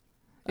actions.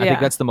 I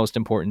think that's the most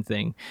important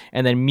thing.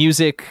 And then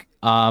music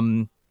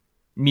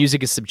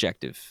is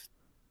subjective.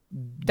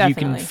 Definitely. You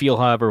can feel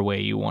however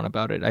way you want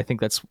about it. I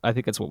think that's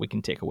what we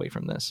can take away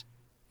from this.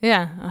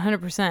 Yeah,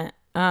 100%.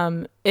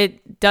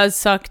 It does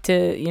suck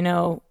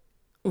to,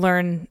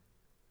 learn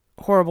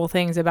horrible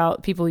things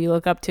about people you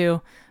look up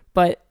to,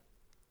 but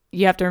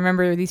you have to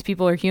remember these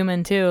people are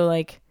human too.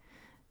 Like,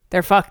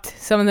 they're fucked.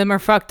 Some of them are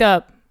fucked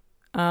up,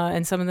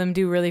 and some of them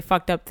do really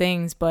fucked up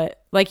things.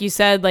 But like you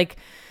said, like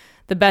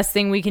the best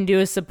thing we can do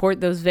is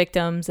support those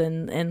victims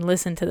and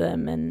listen to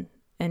them and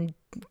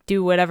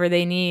do whatever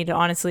they need,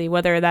 honestly,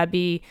 whether that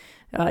be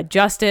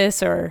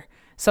justice or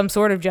some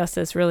sort of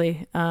justice,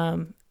 really,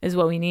 is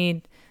what we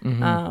need.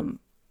 Mm-hmm.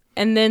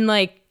 And then,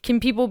 like, can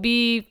people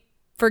be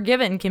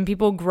forgiven? Can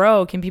people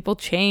grow? Can people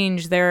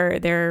change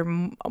their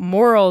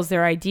morals,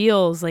 their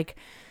ideals? Like,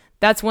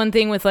 that's one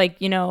thing with, like,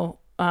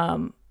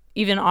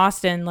 even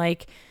Austin,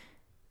 like,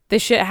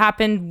 this shit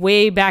happened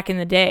way back in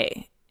the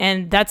day.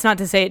 And that's not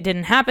to say it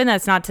didn't happen.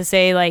 That's not to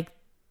say, like,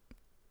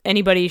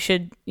 anybody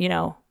should,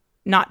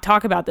 not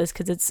talk about this,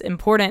 because it's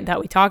important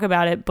that we talk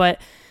about it. But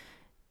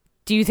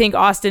do you think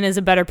Austin is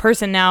a better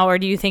person now, or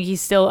do you think he's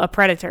still a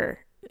predator?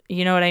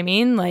 You know what I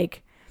mean?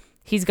 Like,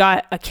 he's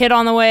got a kid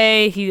on the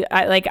way.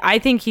 I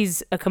think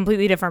he's a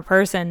completely different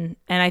person,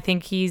 and I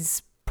think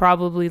he's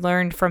probably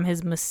learned from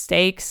his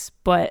mistakes.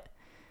 But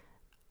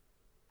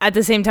at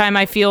the same time,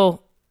 I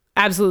feel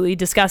absolutely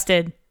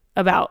disgusted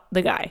about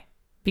the guy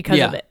because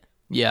of it.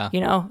 Yeah.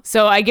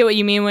 So I get what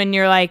you mean when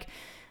you're like,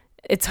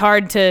 it's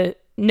hard to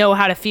know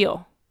how to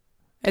feel.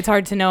 It's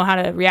hard to know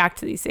how to react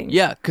to these things.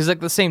 Yeah, because like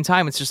at the same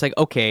time, it's just like,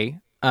 okay,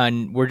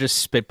 and we're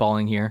just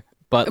spitballing here.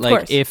 But of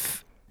like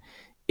course.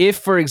 if,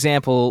 for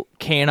example,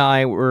 Kay and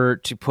I were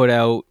to put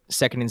out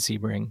Second and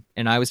Sebring,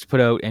 and I was to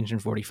put out Engine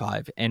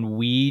 45, and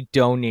we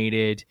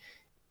donated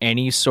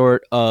any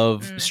sort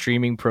of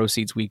streaming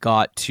proceeds we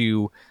got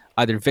to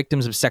either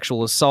victims of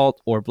sexual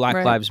assault or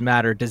Black Lives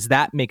Matter, does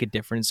that make a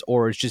difference,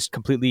 or is just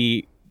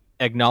completely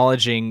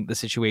acknowledging the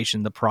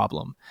situation, the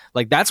problem?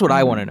 Like, that's what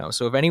I want to know.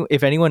 So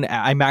if anyone,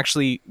 I'm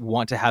actually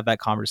want to have that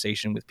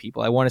conversation with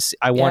people. I want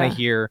to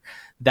hear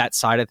that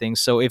side of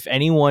things. So if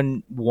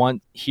anyone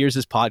hears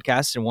this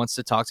podcast and wants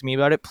to talk to me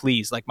about it,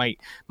 please, like, my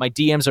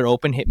DMs are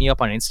open. Hit me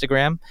up on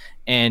Instagram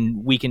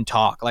and we can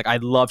talk. Like,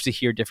 I'd love to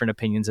hear different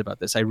opinions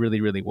about this. I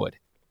really, really would.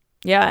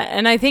 Yeah,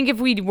 and I think if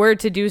we were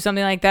to do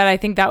something like that, I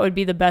think that would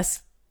be the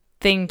best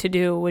thing to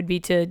do, would be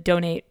to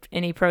donate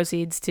any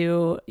proceeds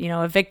to,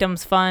 a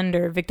victims fund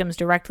or victims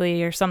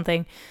directly or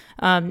something.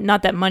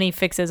 Not that money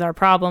fixes our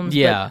problems,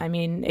 but I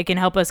mean, it can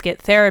help us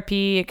get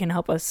therapy. It can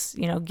help us,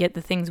 get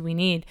the things we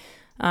need.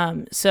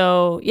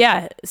 So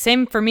yeah,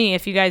 same for me.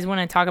 If you guys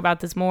want to talk about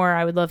this more,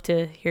 I would love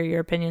to hear your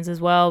opinions as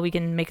well. We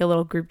can make a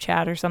little group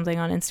chat or something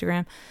on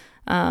Instagram.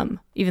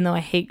 Even though I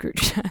hate group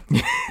chat.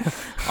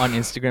 On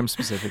Instagram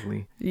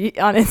specifically.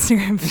 On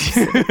Instagram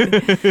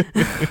specifically.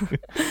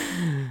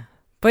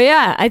 But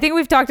yeah, I think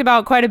we've talked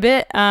about quite a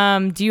bit.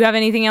 Do you have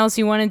anything else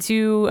you wanted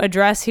to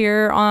address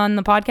here on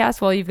the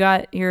podcast while you've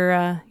got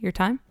your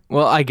time?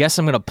 Well, I guess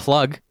I'm going to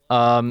plug.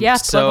 Plug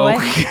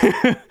away.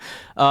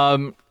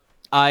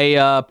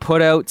 I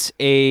put out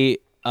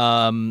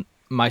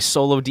my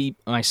solo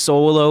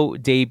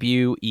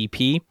debut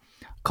EP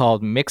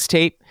called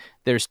Mixtape.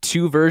 There's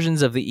two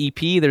versions of the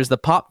EP. There's the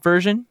pop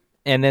version,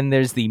 and then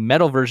there's the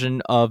metal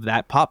version of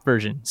that pop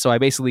version. So I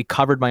basically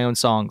covered my own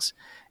songs.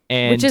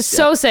 Which is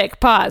so sick.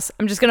 Pause.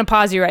 I'm just going to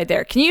pause you right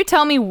there. Can you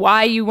tell me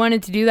why you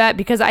wanted to do that?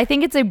 Because I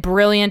think it's a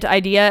brilliant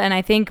idea, and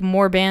I think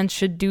more bands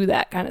should do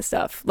that kind of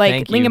stuff.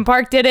 Like Linkin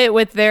Park did it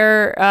with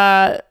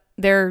their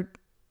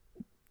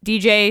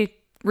DJ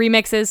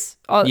remixes,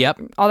 Yep.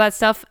 all that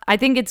stuff. I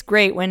think it's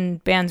great when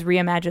bands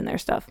reimagine their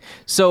stuff.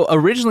 So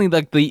originally,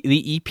 like the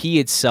EP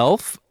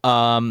itself,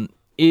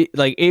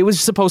 it was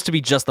supposed to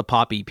be just the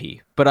pop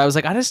EP, but I was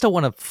like, I just don't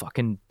want to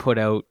fucking put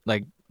out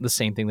like the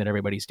same thing that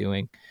everybody's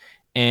doing,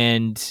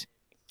 and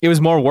it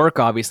was more work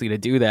obviously to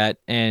do that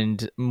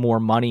and more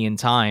money and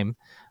time,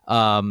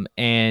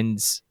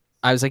 and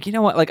I was like, you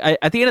know what, like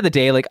at the end of the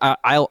day, like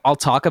I'll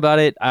talk about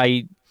it.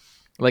 I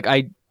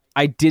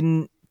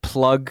didn't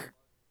plug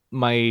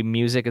my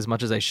music as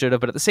much as I should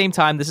have, but at the same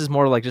time, this is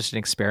more like just an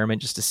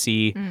experiment, just to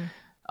see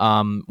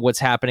what's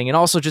happening, and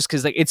also just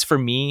because like it's for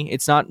me,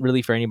 it's not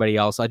really for anybody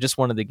else. I just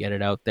wanted to get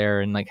it out there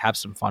and like have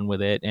some fun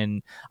with it,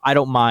 and I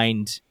don't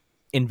mind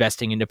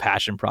investing into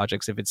passion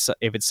projects if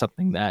it's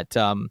something that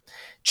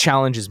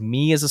challenges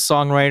me as a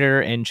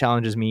songwriter and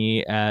challenges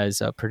me as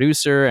a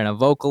producer and a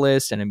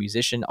vocalist and a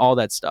musician, all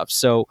that stuff.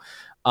 So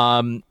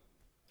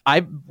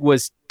I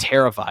was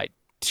terrified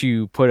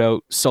to put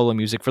out solo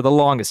music for the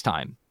longest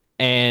time,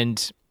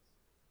 and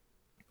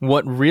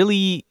what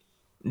really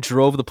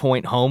drove the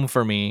point home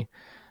for me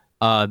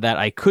that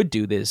I could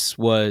do this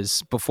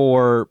was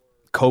before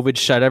COVID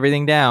shut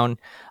everything down.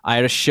 I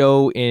had a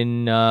show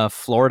in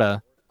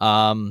Florida,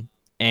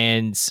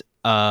 and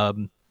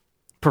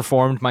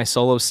performed my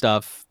solo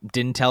stuff.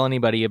 Didn't tell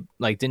anybody I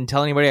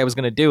was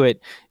going to do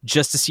it,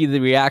 just to see the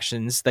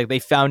reactions. Like, they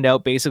found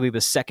out basically the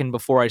second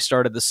before I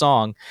started the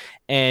song,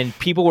 and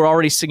people were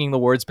already singing the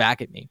words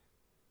back at me.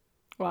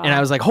 Wow. And I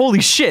was like, holy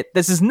shit,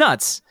 this is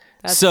nuts.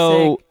 That's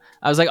so sick.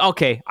 I was like,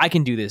 okay, I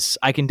can do this.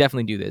 I can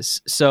definitely do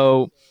this.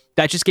 So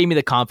that just gave me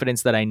the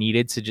confidence that I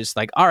needed to just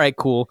like, all right,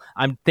 cool.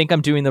 Think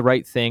I'm doing the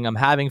right thing. I'm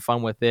having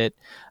fun with it.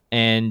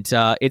 And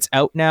it's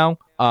out now.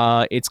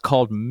 It's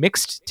called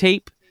Mixed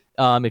Tape.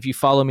 If you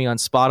follow me on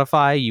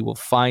Spotify, you will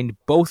find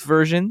both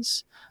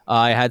versions.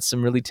 I had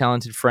some really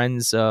talented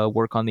friends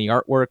work on the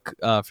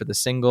artwork for the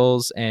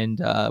singles, and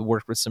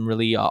worked with some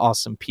really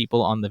awesome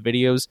people on the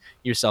videos,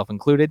 yourself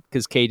included,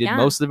 because Kay did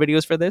most of the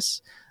videos for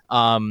this.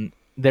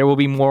 There will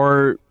be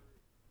more.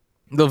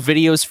 The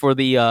videos for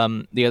the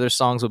other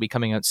songs will be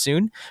coming out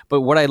soon.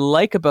 But what I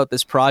like about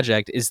this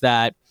project is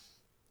that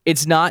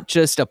it's not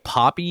just a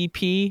pop EP.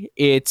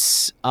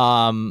 It's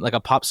like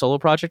a pop solo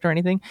project or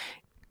anything.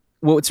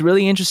 What's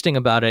really interesting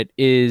about it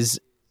is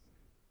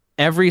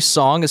every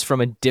song is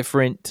from a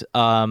different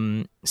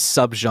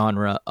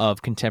subgenre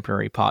of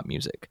contemporary pop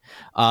music.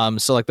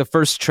 So like the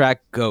first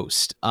track,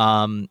 Ghost,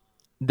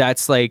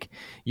 that's like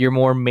your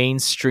more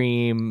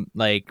mainstream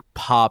like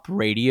pop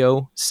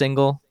radio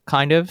single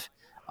kind of,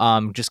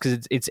 just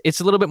because it's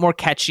a little bit more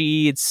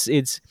catchy. It's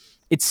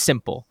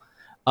simple.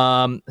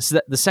 So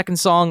the second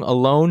song,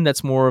 Alone,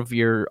 that's more of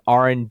your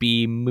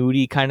R&B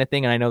moody kind of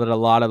thing, and I know that a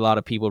lot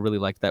of people really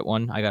like that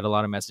one. I got a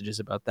lot of messages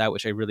about that,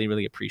 which I really,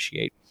 really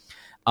appreciate.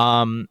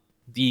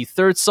 The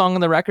third song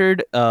on the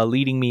record,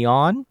 Leading Me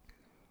On,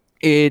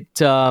 it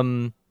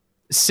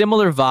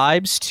similar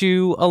vibes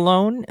to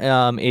Alone.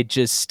 It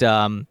just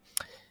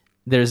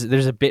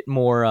there's a bit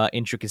more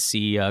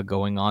intricacy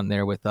going on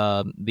there with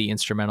the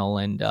instrumental,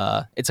 and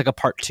it's like a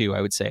part two,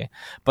 I would say.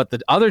 But the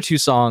other two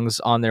songs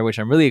on there, which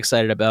I'm really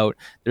excited about,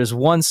 there's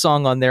one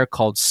song on there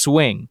called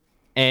Swing,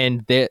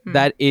 and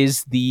that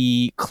is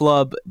the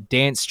club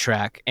dance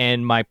track,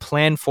 and my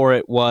plan for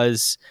it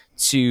was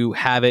to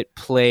have it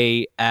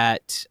play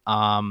at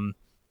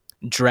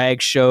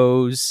drag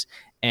shows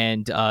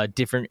and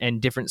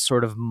different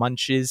sort of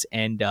munches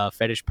and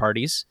fetish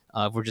parties.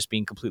 We're just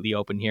being completely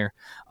open here.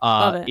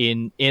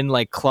 In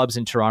like clubs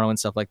in Toronto and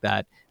stuff like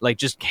that. Like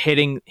just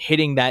hitting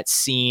that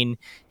scene,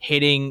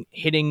 hitting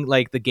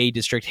like the gay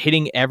district,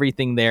 hitting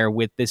everything there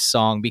with this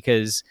song,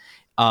 because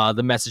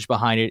the message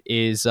behind it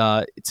is,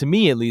 to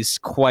me at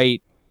least,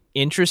 quite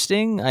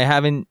interesting. I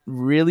haven't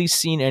really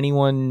seen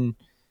anyone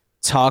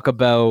talk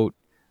about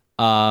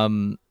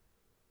that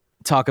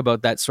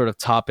sort of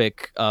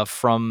topic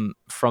from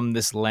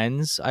this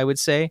lens, I would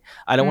say.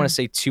 I don't want to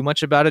say too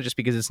much about it, just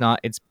because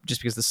it's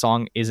just because the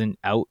song isn't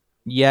out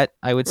yet,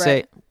 I would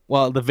say.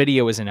 Well, the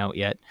video isn't out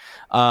yet.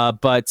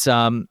 But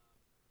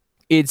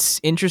it's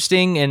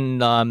interesting,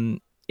 and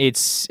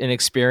it's an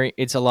experience.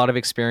 It's a lot of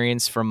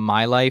experience from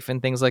my life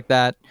and things like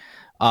that.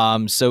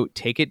 So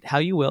take it how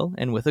you will,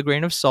 and with a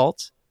grain of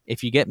salt.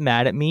 If you get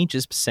mad at me,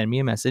 just send me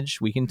a message.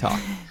 We can talk.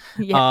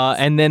 Yes.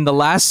 And then the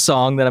last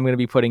song that I'm going to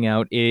be putting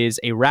out is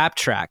a rap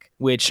track,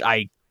 which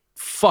I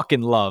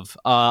fucking love.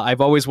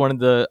 I've always wanted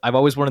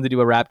to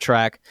do a rap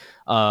track,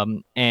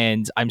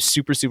 and I'm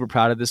super, super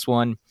proud of this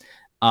one,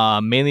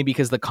 mainly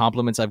because the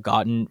compliments I've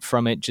gotten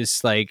from it,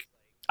 just like,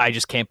 I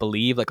just can't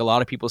believe. Like, a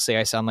lot of people say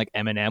I sound like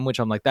Eminem, which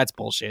I'm like, that's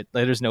bullshit.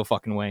 Like, there's no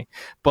fucking way.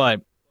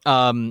 But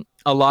a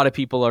lot of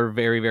people are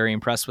very, very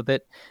impressed with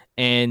it.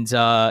 And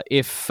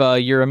if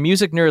you're a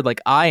music nerd like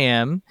I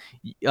am,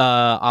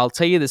 I'll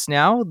tell you this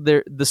now: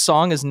 the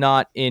song is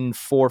not in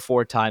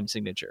 4/4 time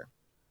signature,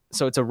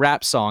 so it's a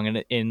rap song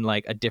in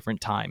like a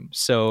different time.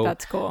 So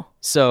that's cool.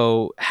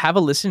 So have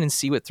a listen and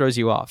see what throws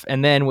you off.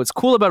 And then what's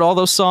cool about all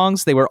those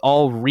songs, they were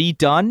all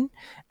redone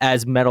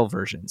as metal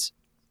versions.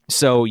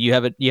 So you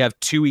have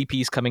two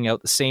EPs coming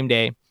out the same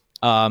day.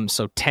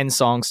 So 10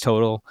 songs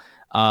total.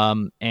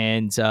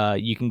 And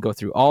you can go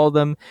through all of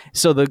them.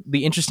 So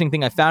the interesting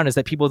thing I found is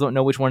that people don't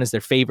know which one is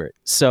their favorite.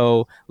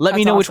 So let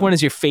me know which one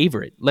is your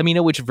favorite. Let me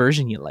know which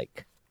version you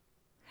like.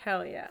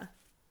 Hell yeah.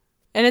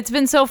 And it's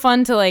been so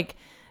fun to like,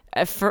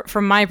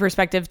 from my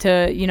perspective,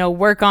 to, you know,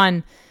 work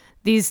on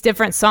these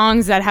different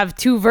songs that have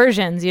two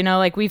versions, you know,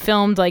 like we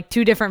filmed like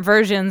two different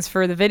versions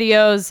for the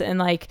videos, and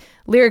like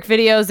lyric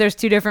videos, there's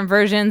two different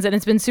versions, and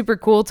it's been super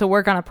cool to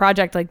work on a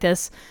project like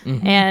this.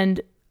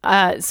 And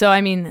so,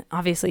 I mean,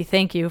 obviously,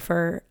 thank you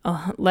for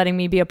letting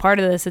me be a part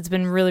of this. It's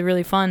been really,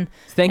 really fun.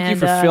 Thank you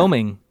for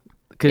filming.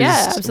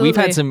 Because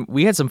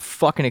we had some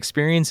fucking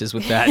experiences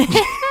with that.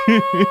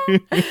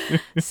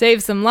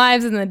 Save some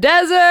lives in the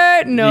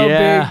desert. No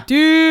big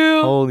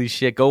deal. Holy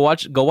shit. Go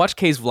watch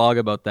Kay's vlog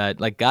about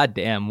that. Like,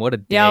 goddamn, what a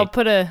day. Yeah, I'll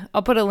put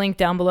a link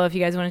down below if you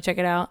guys want to check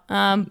it out.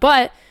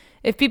 But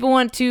if people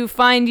want to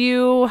find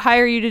you,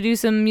 hire you to do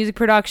some music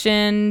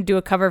production, do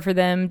a cover for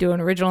them, do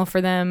an original for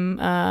them,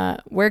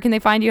 where can they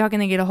find you? How can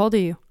they get a hold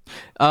of you?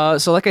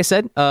 So like I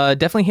said,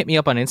 definitely hit me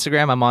up on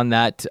Instagram. I'm on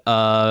that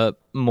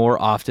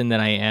more often than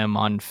I am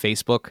on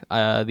Facebook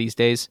these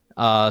days.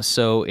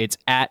 So it's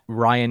at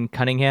Rian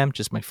Cunningham,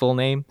 just my full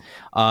name.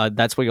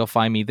 That's where you'll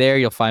find me there.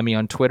 You'll find me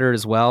on Twitter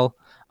as well.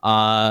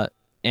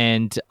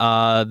 And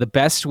the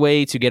best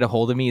way to get a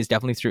hold of me is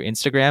definitely through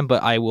Instagram,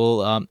 but I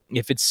will,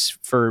 if it's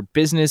for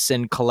business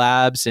and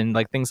collabs and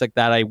like things like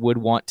that, I would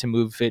want to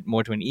move it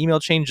more to an email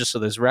chain just so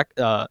there's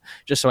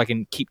just so I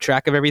can keep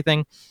track of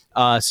everything.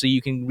 So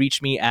you can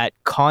reach me at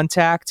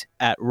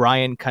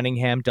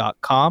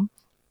contact@ryancunningham.com.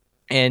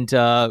 And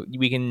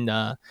we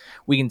can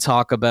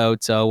talk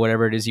about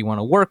whatever it is you want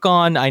to work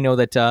on. I know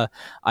that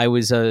I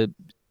was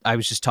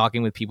just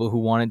talking with people who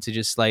wanted to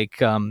just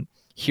like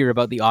hear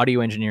about the audio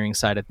engineering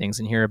side of things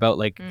and hear about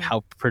like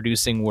how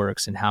producing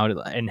works and how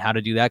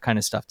to do that kind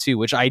of stuff too,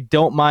 which I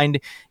don't mind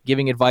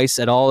giving advice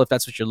at all if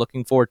that's what you're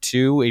looking for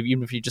too.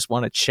 Even if you just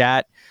want to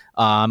chat,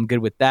 I'm good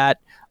with that.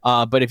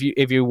 But if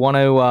you want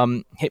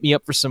to hit me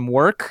up for some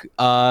work,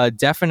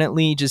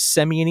 definitely just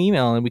send me an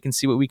email and we can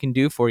see what we can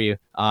do for you.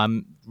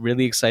 I'm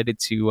really excited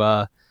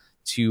to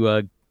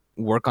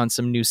work on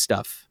some new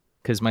stuff,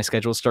 because my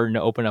schedule's starting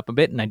to open up a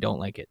bit and I don't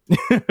like it.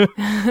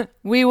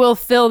 We will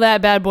fill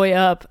that bad boy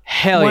up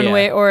one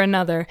way or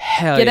another.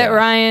 Get at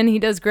Rian. He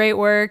does great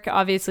work.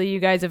 Obviously,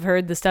 you guys have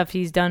heard the stuff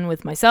he's done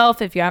with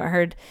myself. If you haven't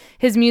heard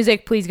his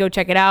music, please go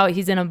check it out.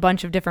 He's in a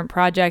bunch of different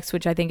projects,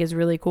 which I think is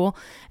really cool.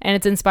 And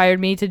it's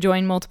inspired me to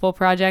join multiple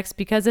projects,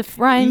 because if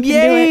Rian can do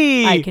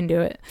it, I can do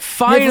it.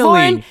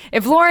 Finally.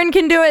 If Lauren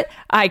can do it,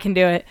 I can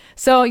do it.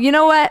 So you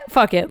know what?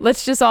 Fuck it.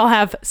 Let's just all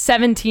have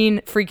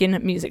 17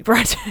 freaking music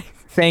projects.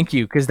 Thank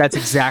you, because that's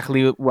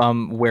exactly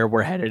where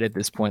we're headed at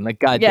this point. Like,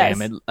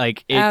 goddamn it!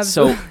 Like, it's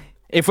so.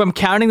 If I'm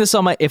counting this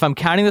on my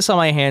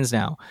hands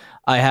now,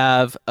 I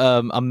have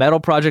a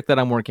metal project that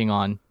I'm working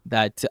on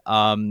that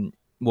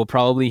will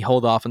probably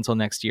hold off until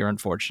next year,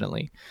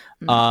 unfortunately.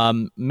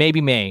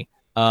 Maybe May.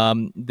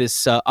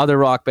 This other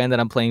rock band that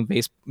I'm playing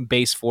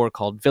bass for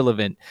called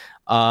Villavant.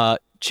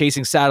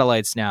 Chasing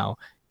Satellites now.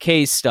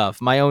 Kay's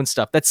stuff, my own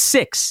stuff. That's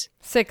six.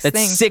 That's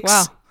things.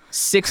 Wow.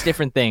 6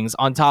 different things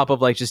on top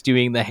of like just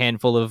doing the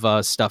handful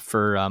of stuff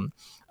for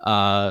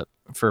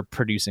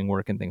producing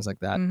work and things like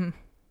that.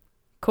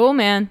 Cool,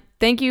 man.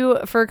 Thank you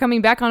for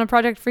coming back on a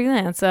Project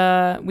Freelance.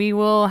 We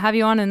will have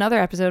you on another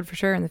episode for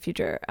sure in the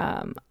future.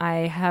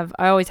 I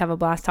always have a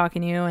blast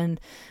talking to you, and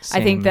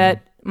I think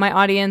that my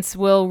audience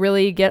will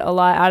really get a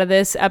lot out of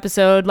this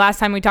episode. Last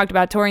time we talked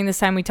about touring. This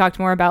time we talked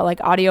more about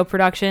like audio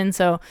production.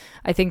 So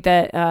I think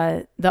that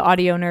the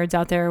audio nerds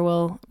out there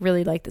will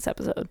really like this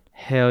episode.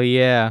 Hell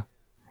yeah.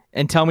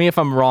 And tell me if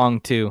I'm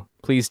wrong too.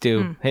 Please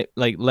do. Hey,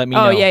 like, let me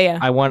know. Yeah.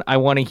 I want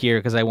to hear,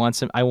 because I want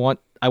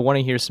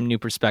to hear some new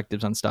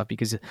perspectives on stuff,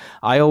 because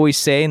I always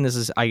say, and this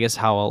is I guess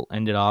how I'll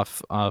end it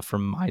off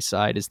from my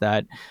side, is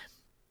that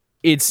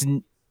it's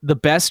the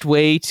best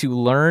way to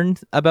learn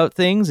about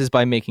things is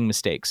by making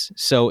mistakes.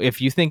 So if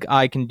you think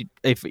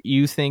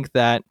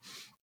that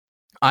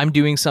I'm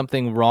doing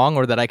something wrong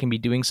or that I can be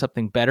doing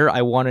something better,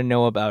 I want to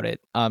know about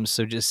it.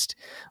 So just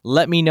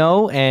let me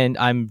know, and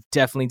I'm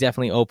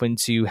definitely open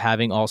to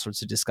having all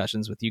sorts of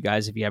discussions with you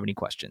guys if you have any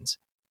questions.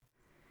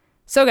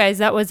 So guys,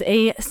 that was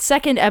a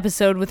second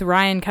episode with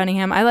Rian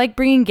Cunningham. I like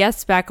bringing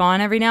guests back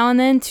on every now and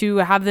then to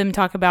have them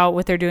talk about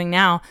what they're doing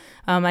now.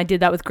 I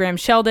did that with Graham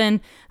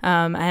Sheldon,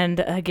 and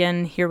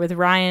again here with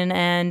Rian,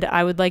 and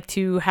I would like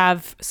to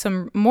have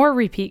some more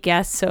repeat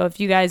guests. So if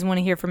you guys want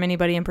to hear from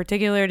anybody in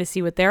particular to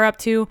see what they're up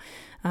to,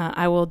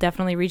 I will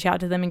definitely reach out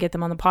to them and get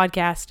them on the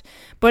podcast.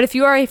 But if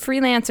you are a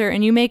freelancer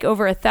and you make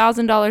over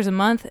 $1,000 a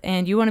month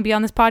and you want to be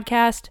on this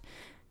podcast,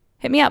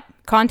 hit me up.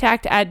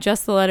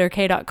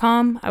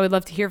 contact@justtheletterk.com. I would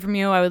love to hear from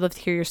you. I would love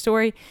to hear your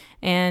story,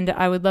 and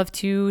I would love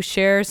to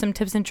share some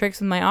tips and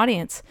tricks with my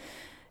audience.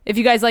 If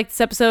you guys like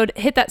this episode,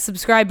 hit that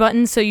subscribe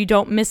button so you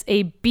don't miss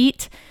a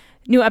beat.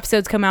 New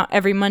episodes come out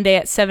every Monday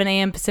at 7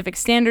 a.m. Pacific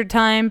Standard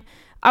Time.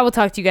 I will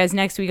talk to you guys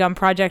next week on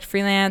Project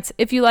Freelance.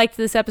 If you liked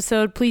this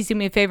episode, please do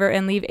me a favor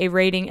and leave a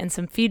rating and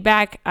some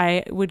feedback.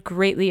 I would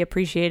greatly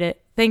appreciate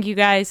it. Thank you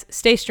guys.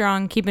 Stay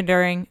strong, keep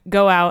enduring,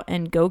 go out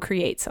and go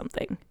create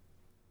something.